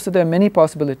 you notice that there are many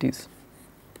possibilities.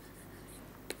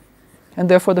 And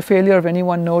therefore, the failure of any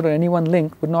one node or any one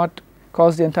link would not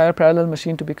cause the entire parallel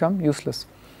machine to become useless.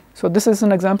 So this is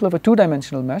an example of a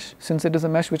 2-dimensional mesh, since it is a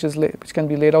mesh which can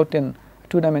be laid out in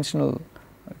 2-dimensional,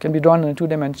 can be drawn in 2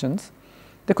 dimensions.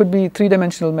 There could be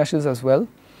 3-dimensional meshes as well.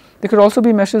 There could also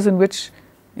be meshes in which,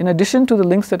 in addition to the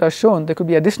links that are shown, there could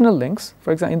be additional links.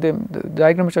 For example, in the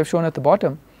diagram which I've shown at the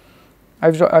bottom,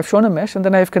 I've shown a mesh, and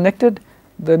then I have connected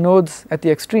the nodes at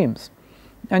the extremes.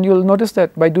 And you'll notice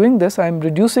that by doing this, I'm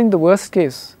reducing the worst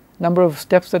case number of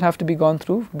steps that have to be gone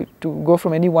through to go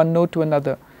from any one node to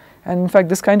another. And in fact,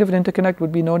 this kind of an interconnect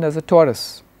would be known as a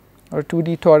torus, or a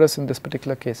 2D torus in this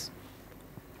particular case.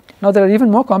 Now, there are even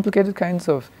more complicated kinds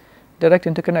of direct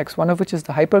interconnects, one of which is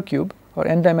the hypercube, or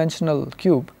n-dimensional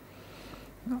cube.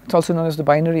 It's also known as the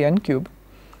binary n-cube.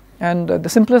 And the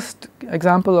simplest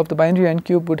example of the binary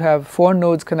n-cube would have 4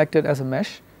 nodes connected as a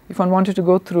mesh. If one wanted to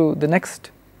go through the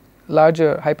next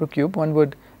larger hypercube, one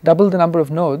would double the number of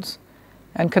nodes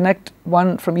and connect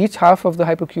one from each half of the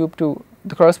hypercube to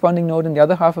the corresponding node in the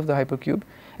other half of the hypercube,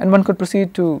 and one could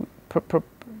proceed to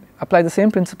apply the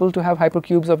same principle to have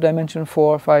hypercubes of dimension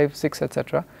 4, 5, 6,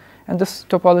 etc. And this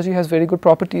topology has very good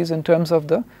properties in terms of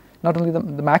not only the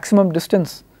maximum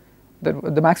distance,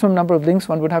 the maximum number of links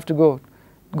one would have to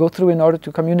go through in order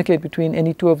to communicate between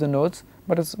any 2 of the nodes,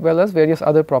 but as well as various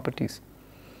other properties.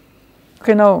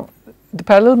 Okay, now the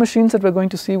parallel machines that we're going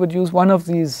to see would use one of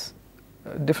these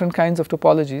different kinds of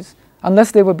topologies,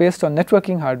 unless they were based on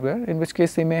networking hardware, in which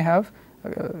case they may have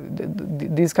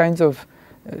these kinds of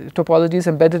topologies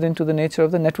embedded into the nature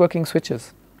of the networking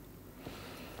switches.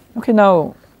 Okay,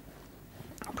 now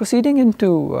proceeding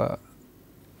into a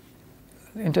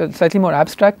slightly more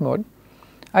abstract mode,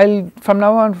 From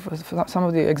now on, for some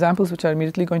of the examples which are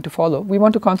immediately going to follow, we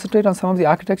want to concentrate on some of the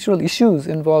architectural issues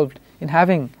involved in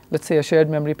having, let's say, a shared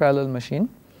memory parallel machine.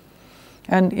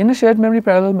 And in a shared memory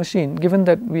parallel machine, given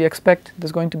that we expect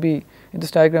there's going to be, in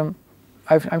this diagram,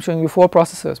 I'm showing you 4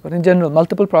 processors, but in general,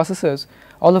 multiple processors,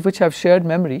 all of which have shared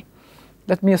memory.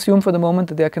 Let me assume for the moment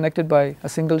that they are connected by a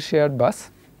single shared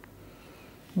bus.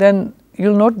 Then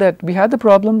you'll note that we had the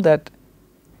problem that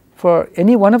for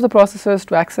any one of the processors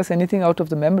to access anything out of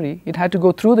the memory, it had to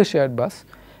go through the shared bus.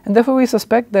 And therefore, we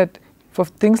suspect that for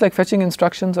things like fetching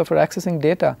instructions or for accessing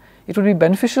data, it would be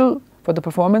beneficial for the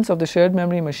performance of the shared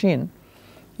memory machine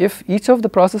if each of the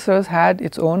processors had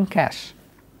its own cache.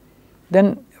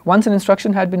 Then once an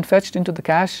instruction had been fetched into the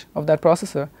cache of that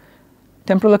processor,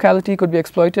 temporal locality could be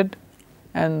exploited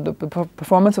and the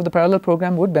performance of the parallel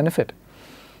program would benefit.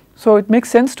 So it makes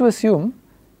sense to assume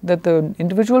that the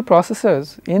individual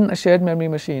processors in a shared memory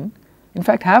machine in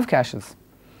fact have caches.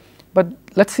 But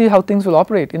let's see how things will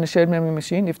operate in a shared memory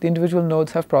machine if the individual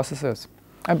nodes have processors,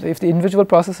 if the individual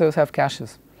processors have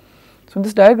caches. So in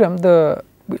this diagram,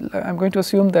 I'm going to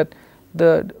assume that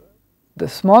the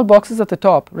small boxes at the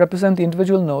top represent the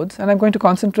individual nodes, and I'm going to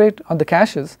concentrate on the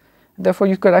caches. Therefore,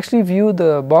 you could actually view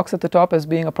the box at the top as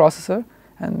being a processor,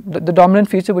 and the dominant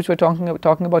feature which we're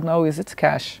talking about now is its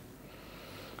cache.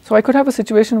 So I could have a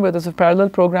situation where there's a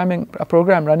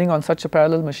program running on such a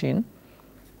parallel machine.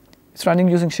 It's running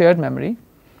using shared memory,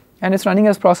 and it's running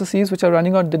as processes which are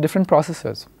running on the different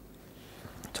processors.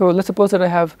 So let's suppose that I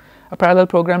have a parallel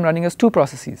program running as 2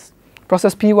 processes.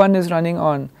 Process P1 is running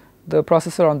on the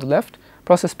processor on the left.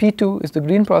 Process P2 is the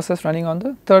green process running on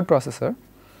the third processor.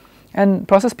 And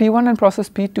process P1 and process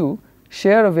P2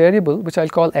 share a variable which I'll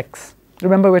call x.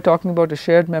 Remember, we're talking about a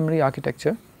shared memory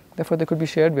architecture. Therefore, there could be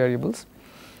shared variables.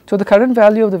 So the current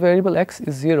value of the variable x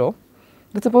is 0.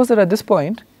 Let's suppose that at this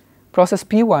point, process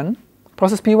P1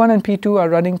 and P2 are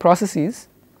running processes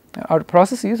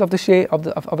of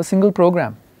a single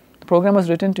program. The program was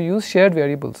written to use shared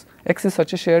variables. X is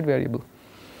such a shared variable.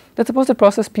 Let's suppose that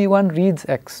process P1 reads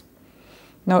x.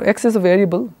 Now x is a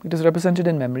variable, it is represented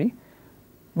in memory.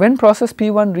 When process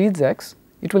P1 reads x,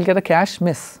 it will get a cache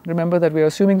miss. Remember that we are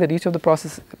assuming that each of the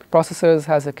processors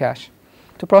has a cache.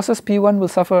 So process P1 will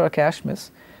suffer a cache miss.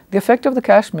 The effect of the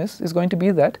cache miss is going to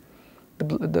be that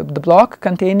the block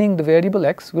containing the variable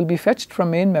x will be fetched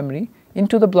from main memory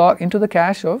into the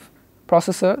cache of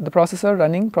the processor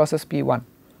running process P1.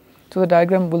 So the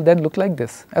diagram will then look like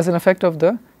this as an effect of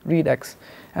the read x.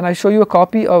 And I show you a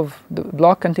copy of the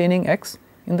block containing x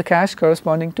in the cache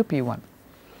corresponding to P1.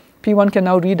 P1 can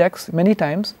now read x many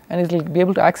times, and it will be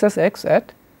able to access x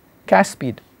at cache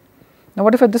speed. Now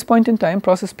what if at this point in time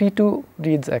process P2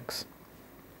 reads x?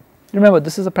 Remember,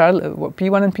 this is a parallel.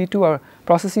 P1 and P2 are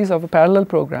processes of a parallel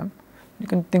program. You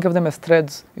can think of them as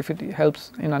threads if it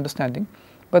helps in understanding,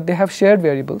 but they have shared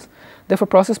variables. Therefore,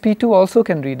 process P2 also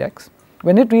can read x.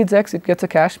 When it reads x, it gets a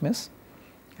cache miss,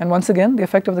 and once again the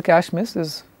effect of the cache miss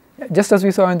is just as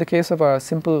we saw in the case of our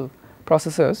simple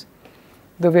processors.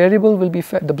 The variable will be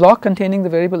the block containing the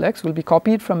variable x will be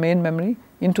copied from main memory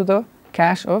into the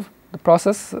cache of the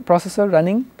processor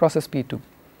running process P2.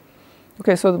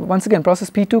 Okay, so once again process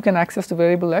P2 can access the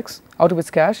variable x out of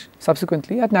its cache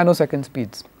subsequently at nanosecond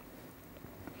speeds.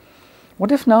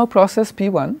 What if now process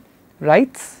P1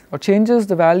 writes or changes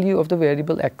the value of the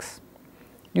variable x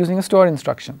using a store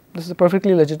instruction? This is a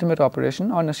perfectly legitimate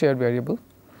operation on a shared variable.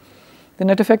 The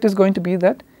net effect is going to be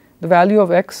that the value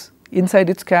of x inside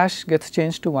its cache gets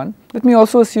changed to 1. Let me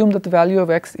also assume that the value of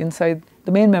x inside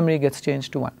the main memory gets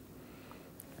changed to 1,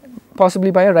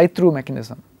 possibly by a write-through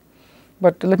mechanism.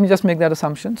 But let me just make that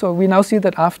assumption. So we now see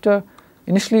that after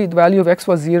initially the value of x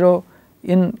was 0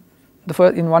 in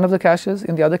one of the caches,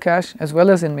 in the other cache, as well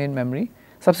as in main memory.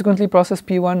 Subsequently, process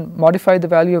P1 modified the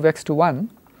value of x to 1,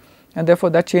 and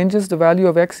therefore that changes the value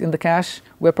of x in the cache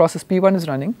where process P1 is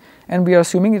running, and we are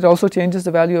assuming it also changes the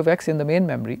value of x in the main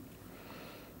memory.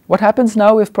 What happens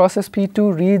now if process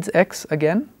P2 reads x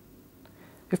again?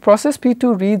 If process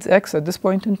P2 reads x at this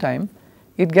point in time,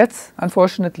 it gets,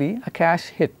 unfortunately, a cache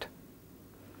hit.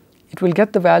 It will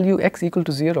get the value x equal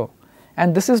to 0,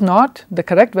 and this is not the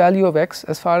correct value of x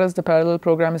as far as the parallel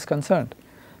program is concerned,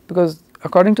 because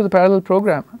according to the parallel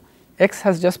program, x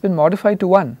has just been modified to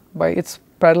 1 by its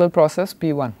parallel process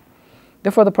P1.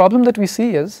 Therefore, the problem that we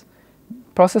see is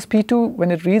process P2,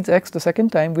 when it reads x the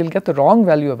second time, will get the wrong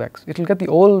value of x. It will get the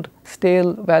old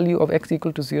stale value of x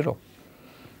equal to 0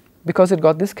 because it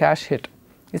got this cache hit.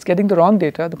 It's getting the wrong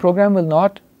data. The program will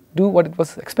not do what it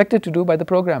was expected to do by the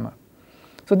programmer.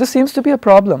 So this seems to be a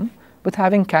problem with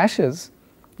having caches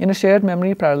in a shared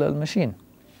memory parallel machine.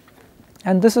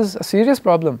 And this is a serious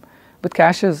problem with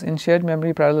caches in shared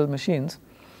memory parallel machines,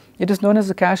 it is known as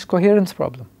the cache coherence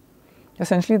problem.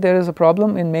 Essentially, there is a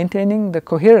problem in maintaining the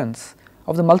coherence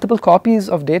of the multiple copies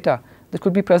of data that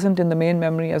could be present in the main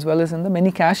memory as well as in the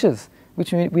many caches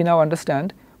which we now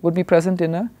understand would be present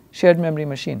in a shared memory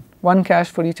machine, one cache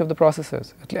for each of the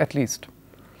processors at least.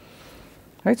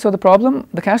 Right? So,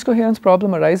 the cache coherence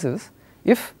problem arises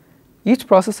if each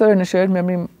processor in a shared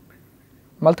memory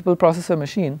multiple processor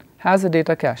machine has a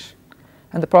data cache,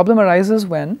 and the problem arises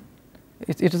when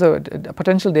it is a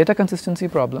potential data consistency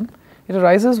problem. It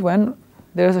arises when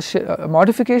there is a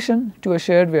modification to a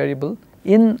shared variable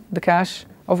in the cache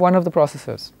of one of the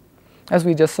processors. As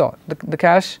we just saw, the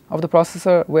cache of the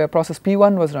processor where process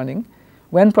P1 was running,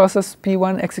 when process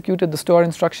P1 executed the store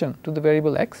instruction to the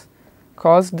variable x,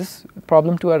 caused this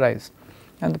problem to arise.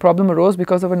 And the problem arose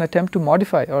because of an attempt to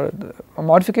modify or a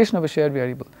modification of a shared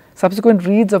variable. Subsequent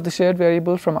reads of the shared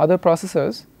variable from other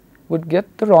processors would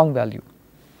get the wrong value.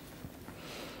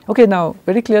 Okay, now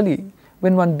very clearly,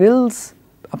 when one builds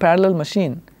a parallel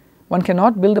machine, one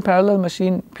cannot build a parallel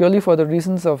machine purely for the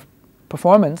reasons of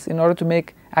performance in order to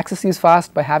make accesses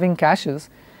fast by having caches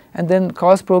and then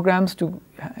cause programs to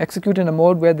execute in a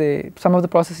mode where some of the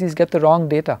processes get the wrong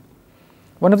data.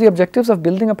 One of the objectives of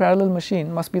building a parallel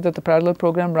machine must be that the parallel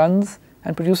program runs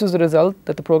and produces the result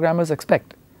that the programmers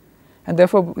expect. And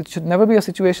therefore, it should never be a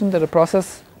situation that a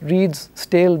process reads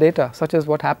stale data, such as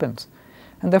what happens.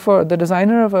 And therefore, the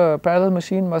designer of a parallel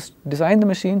machine must design the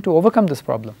machine to overcome this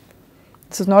problem.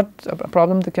 This is not a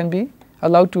problem that can be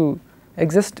allowed to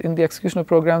exist in the execution of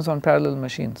programs on parallel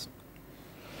machines.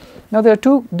 Now, there are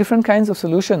two different kinds of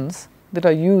solutions that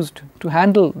are used to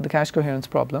handle the cache coherence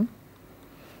problem.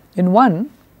 In one,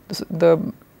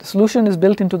 the solution is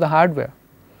built into the hardware.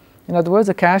 In other words,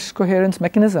 a cache coherence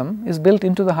mechanism is built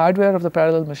into the hardware of the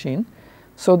parallel machine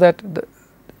so that the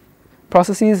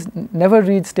processes never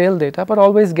read stale data but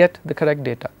always get the correct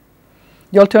data.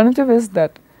 The alternative is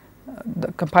that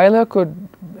the compiler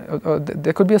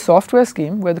there could be a software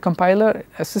scheme where the compiler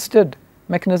assisted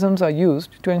mechanisms are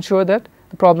used to ensure that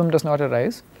the problem does not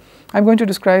arise. I am going to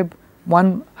describe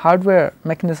one hardware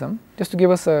mechanism just to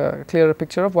give us a clearer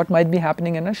picture of what might be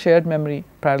happening in a shared memory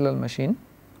parallel machine.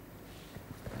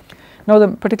 Now, the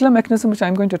particular mechanism which I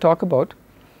am going to talk about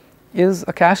is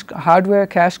a hardware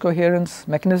cache coherence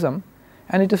mechanism,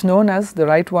 and it is known as the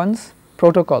write-once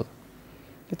protocol.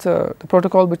 It's the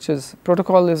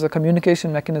protocol is a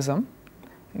communication mechanism.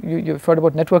 You've heard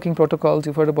about networking protocols,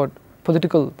 you've heard about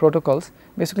political protocols.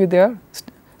 Basically, they are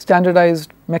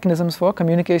standardized mechanisms for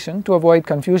communication to avoid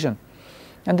confusion.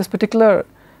 And this particular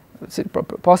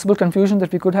possible confusion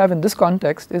that we could have in this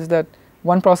context is that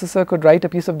one processor could write a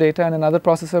piece of data and another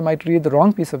processor might read the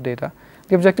wrong piece of data.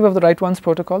 The objective of the write-once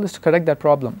protocol is to correct that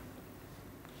problem.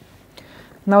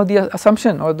 Now, the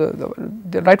assumption or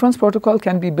the write-once protocol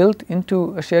can be built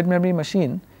into a shared memory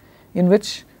machine in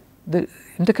which the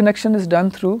interconnection is done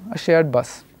through a shared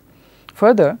bus.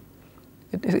 Further,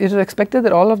 it is expected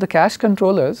that all of the cache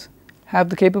controllers have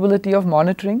the capability of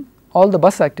monitoring all the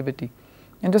bus activity.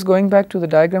 And just going back to the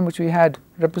diagram which we had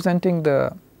representing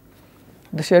the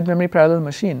shared memory parallel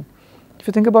machine, if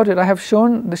you think about it, I have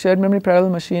shown the shared memory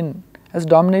parallel machine as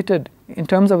dominated in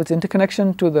terms of its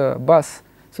interconnection to the bus.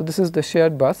 So, this is the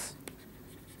shared bus,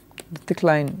 the thick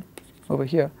line over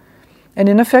here, and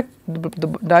in effect the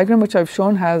diagram which I have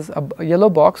shown has a yellow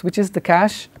box which is the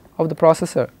cache of the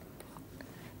processor.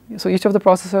 So, each of the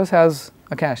processors has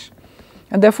a cache,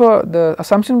 and therefore, the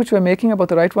assumption which we are making about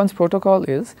the write-once protocol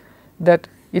is that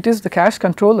it is the cache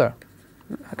controller.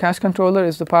 A cache controller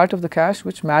is the part of the cache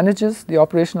which manages the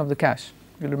operation of the cache,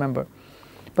 you will remember,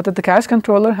 but that the cache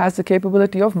controller has the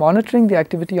capability of monitoring the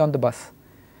activity on the bus.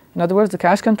 In other words, the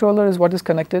cache controller is what is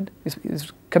connected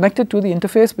to the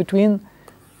interface between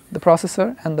the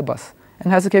processor and the bus,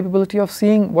 and has the capability of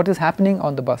seeing what is happening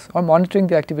on the bus or monitoring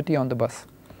the activity on the bus.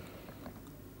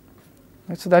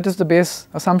 Right, so, that is the base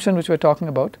assumption which we are talking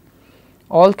about.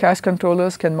 All cache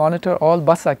controllers can monitor all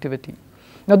bus activity.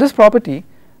 Now, this property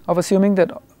of assuming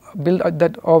that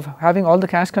of having all the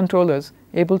cache controllers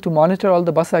able to monitor all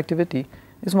the bus activity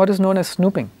is what is known as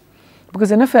snooping,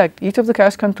 because in effect each of the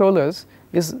cache controllers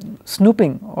is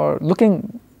snooping or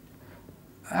looking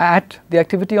at the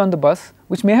activity on the bus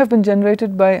which may have been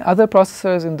generated by other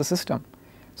processors in the system.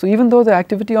 So, even though the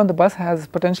activity on the bus has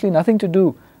potentially nothing to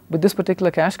do with this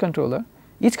particular cache controller,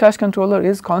 each cache controller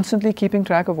is constantly keeping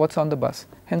track of what is on the bus,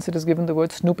 hence it is given the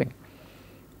word snooping.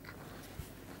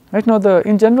 Right now,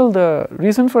 in general, the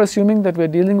reason for assuming that we are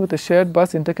dealing with a shared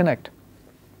bus interconnect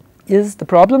is the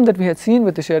problem that we had seen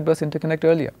with the shared bus interconnect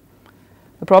earlier.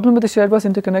 The problem with the shared bus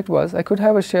interconnect was I could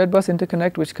have a shared bus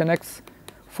interconnect which connects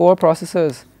 4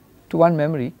 processors to one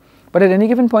memory, but at any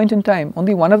given point in time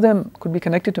only one of them could be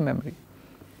connected to memory.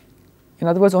 In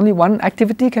other words, only one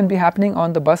activity can be happening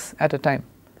on the bus at a time.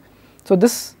 So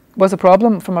this was a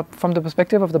problem from the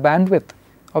perspective of the bandwidth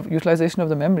of utilization of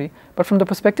the memory, but from the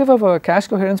perspective of a cache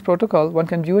coherence protocol, one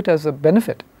can view it as a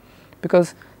benefit,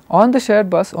 because on the shared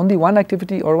bus only one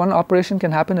activity or one operation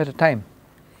can happen at a time,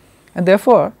 and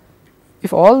therefore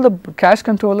if all the cache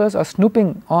controllers are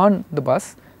snooping on the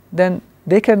bus, then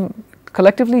they can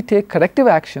collectively take corrective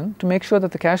action to make sure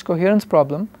that the cache coherence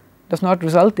problem does not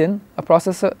result in a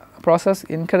process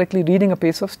incorrectly reading a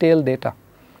piece of stale data.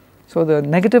 So the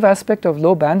negative aspect of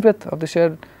low bandwidth of the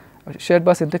shared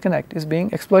bus interconnect is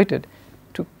being exploited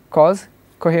to cause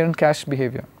coherent cache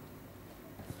behavior.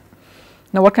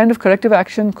 Now, what kind of corrective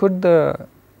action could the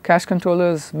cache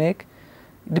controllers make?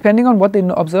 Depending on what they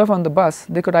observe on the bus,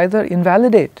 they could either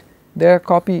invalidate their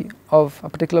copy of a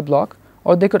particular block,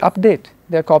 or they could update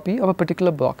their copy of a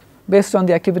particular block based on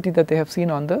the activity that they have seen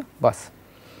on the bus.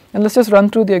 And let's just run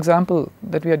through the example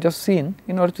that we had just seen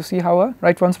in order to see how a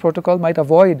write-once protocol might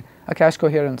avoid a cache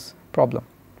coherence problem.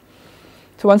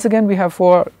 So once again, we have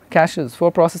 4 caches,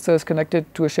 4 processors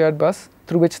connected to a shared bus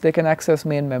through which they can access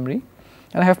main memory.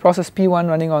 And I have process P1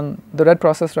 running on the red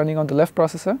process running on the left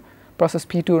processor, process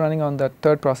P2 running on the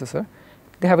third processor.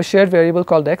 They have a shared variable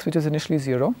called x, which is initially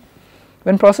 0.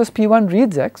 When process P1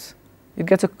 reads x, it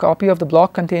gets a copy of the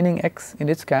block containing x in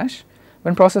its cache.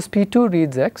 When process P2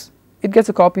 reads x, it gets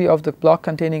a copy of the block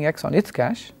containing x on its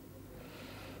cache.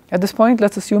 At this point,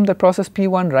 let's assume that process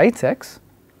P1 writes x.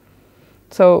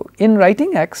 So in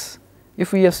writing x,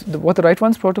 if we what the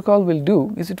write-once protocol will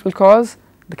do is it will cause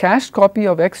the cached copy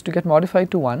of x to get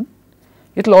modified to 1.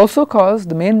 It will also cause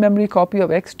the main memory copy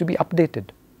of x to be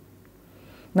updated.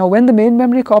 Now, when the main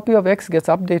memory copy of x gets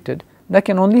updated, that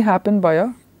can only happen by a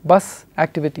bus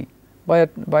activity, by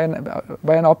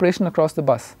an operation across the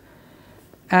bus.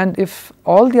 And if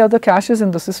all the other caches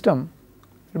in the system,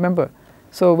 remember,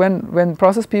 so when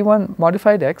process P1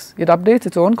 modified x, it updates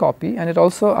its own copy and it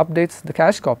also updates the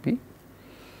cache copy.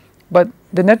 But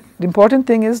the important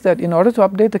thing is that in order to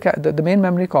update the main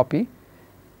memory copy,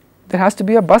 there has to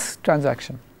be a bus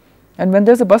transaction. And when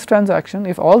there is a bus transaction,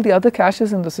 if all the other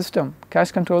caches in the system,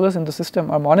 cache controllers in the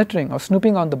system are monitoring or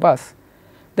snooping on the bus,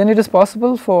 then it is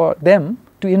possible for them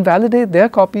to invalidate their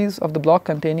copies of the block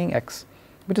containing x,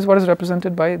 which is what is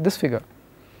represented by this figure.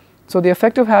 So the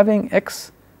effect of having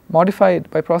x modified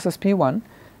by process P1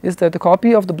 is that the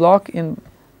copy of the block in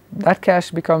that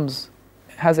cache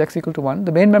has x equal to 1.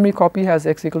 The main memory copy has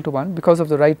x equal to 1 because of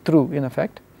the write through in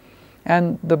effect.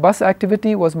 And the bus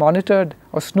activity was monitored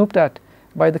or snooped at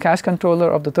by the cache controller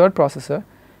of the third processor,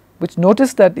 which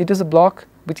noticed that it is a block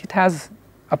which it has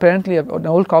apparently an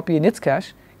old copy in its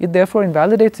cache. It therefore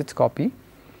invalidates its copy,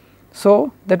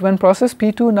 so that when process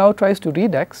P2 now tries to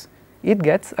read x, it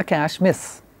gets a cache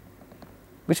miss,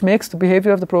 which makes the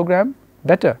behavior of the program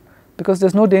better, because there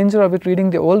is no danger of it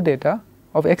reading the old data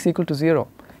of x equal to 0.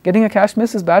 Getting a cache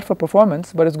miss is bad for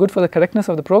performance, but it's good for the correctness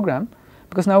of the program,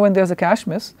 because now when there is a cache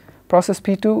miss, process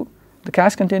P2, the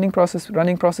cache containing process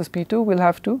running process P2 will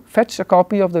have to fetch a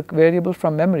copy of the variable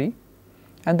from memory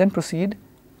and then proceed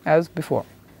as before.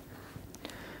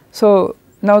 So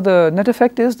now the net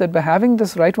effect is that by having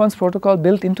this write-once protocol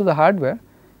built into the hardware,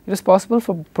 it is possible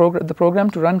for the program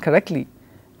to run correctly.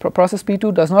 Process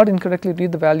P2 does not incorrectly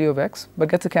read the value of x, but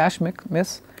gets a cache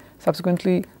miss.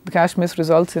 Subsequently, the cache miss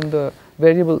results in the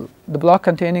block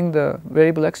containing the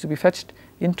variable x to be fetched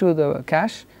into the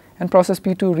cache, and process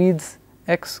P2 reads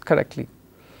x correctly.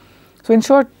 So in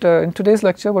short, in today's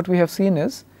lecture, what we have seen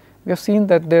is, we have seen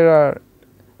that there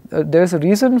is a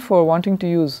reason for wanting to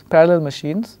use parallel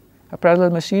machines. A parallel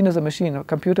machine is a machine, a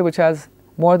computer which has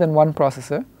more than one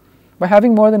processor. By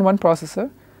having more than one processor,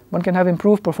 one can have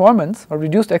improved performance or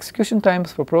reduced execution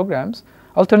times for programs.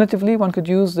 Alternatively, one could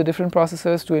use the different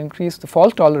processors to increase the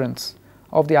fault tolerance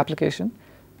of the application.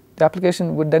 The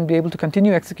application would then be able to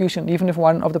continue execution even if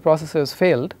one of the processors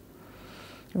failed.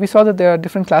 We saw that there are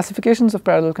different classifications of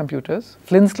parallel computers.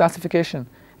 Flynn's classification,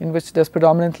 in which there is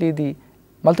predominantly the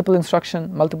multiple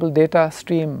instruction, multiple data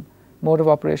stream mode of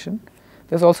operation.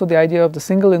 There is also the idea of the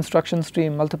single instruction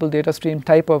stream, multiple data stream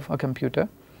type of a computer.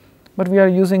 But we are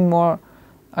using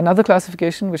another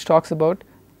classification which talks about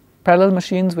parallel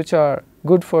machines which are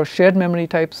good for shared memory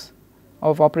types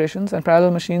of operations, and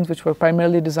parallel machines which were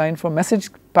primarily designed for message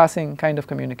passing kind of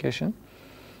communication.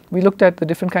 We looked at the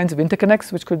different kinds of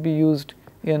interconnects which could be used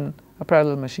in a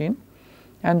parallel machine,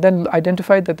 and then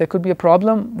identified that there could be a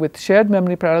problem with shared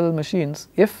memory parallel machines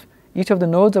if each of the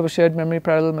nodes of a shared memory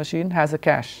parallel machine has a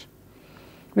cache.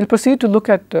 We will proceed to look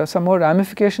at some more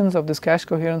ramifications of this cache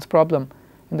coherence problem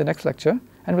in the next lecture,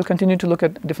 and we'll continue to look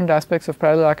at different aspects of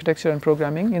parallel architecture and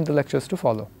programming in the lectures to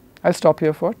follow. I'll stop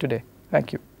here for today.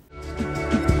 Thank you.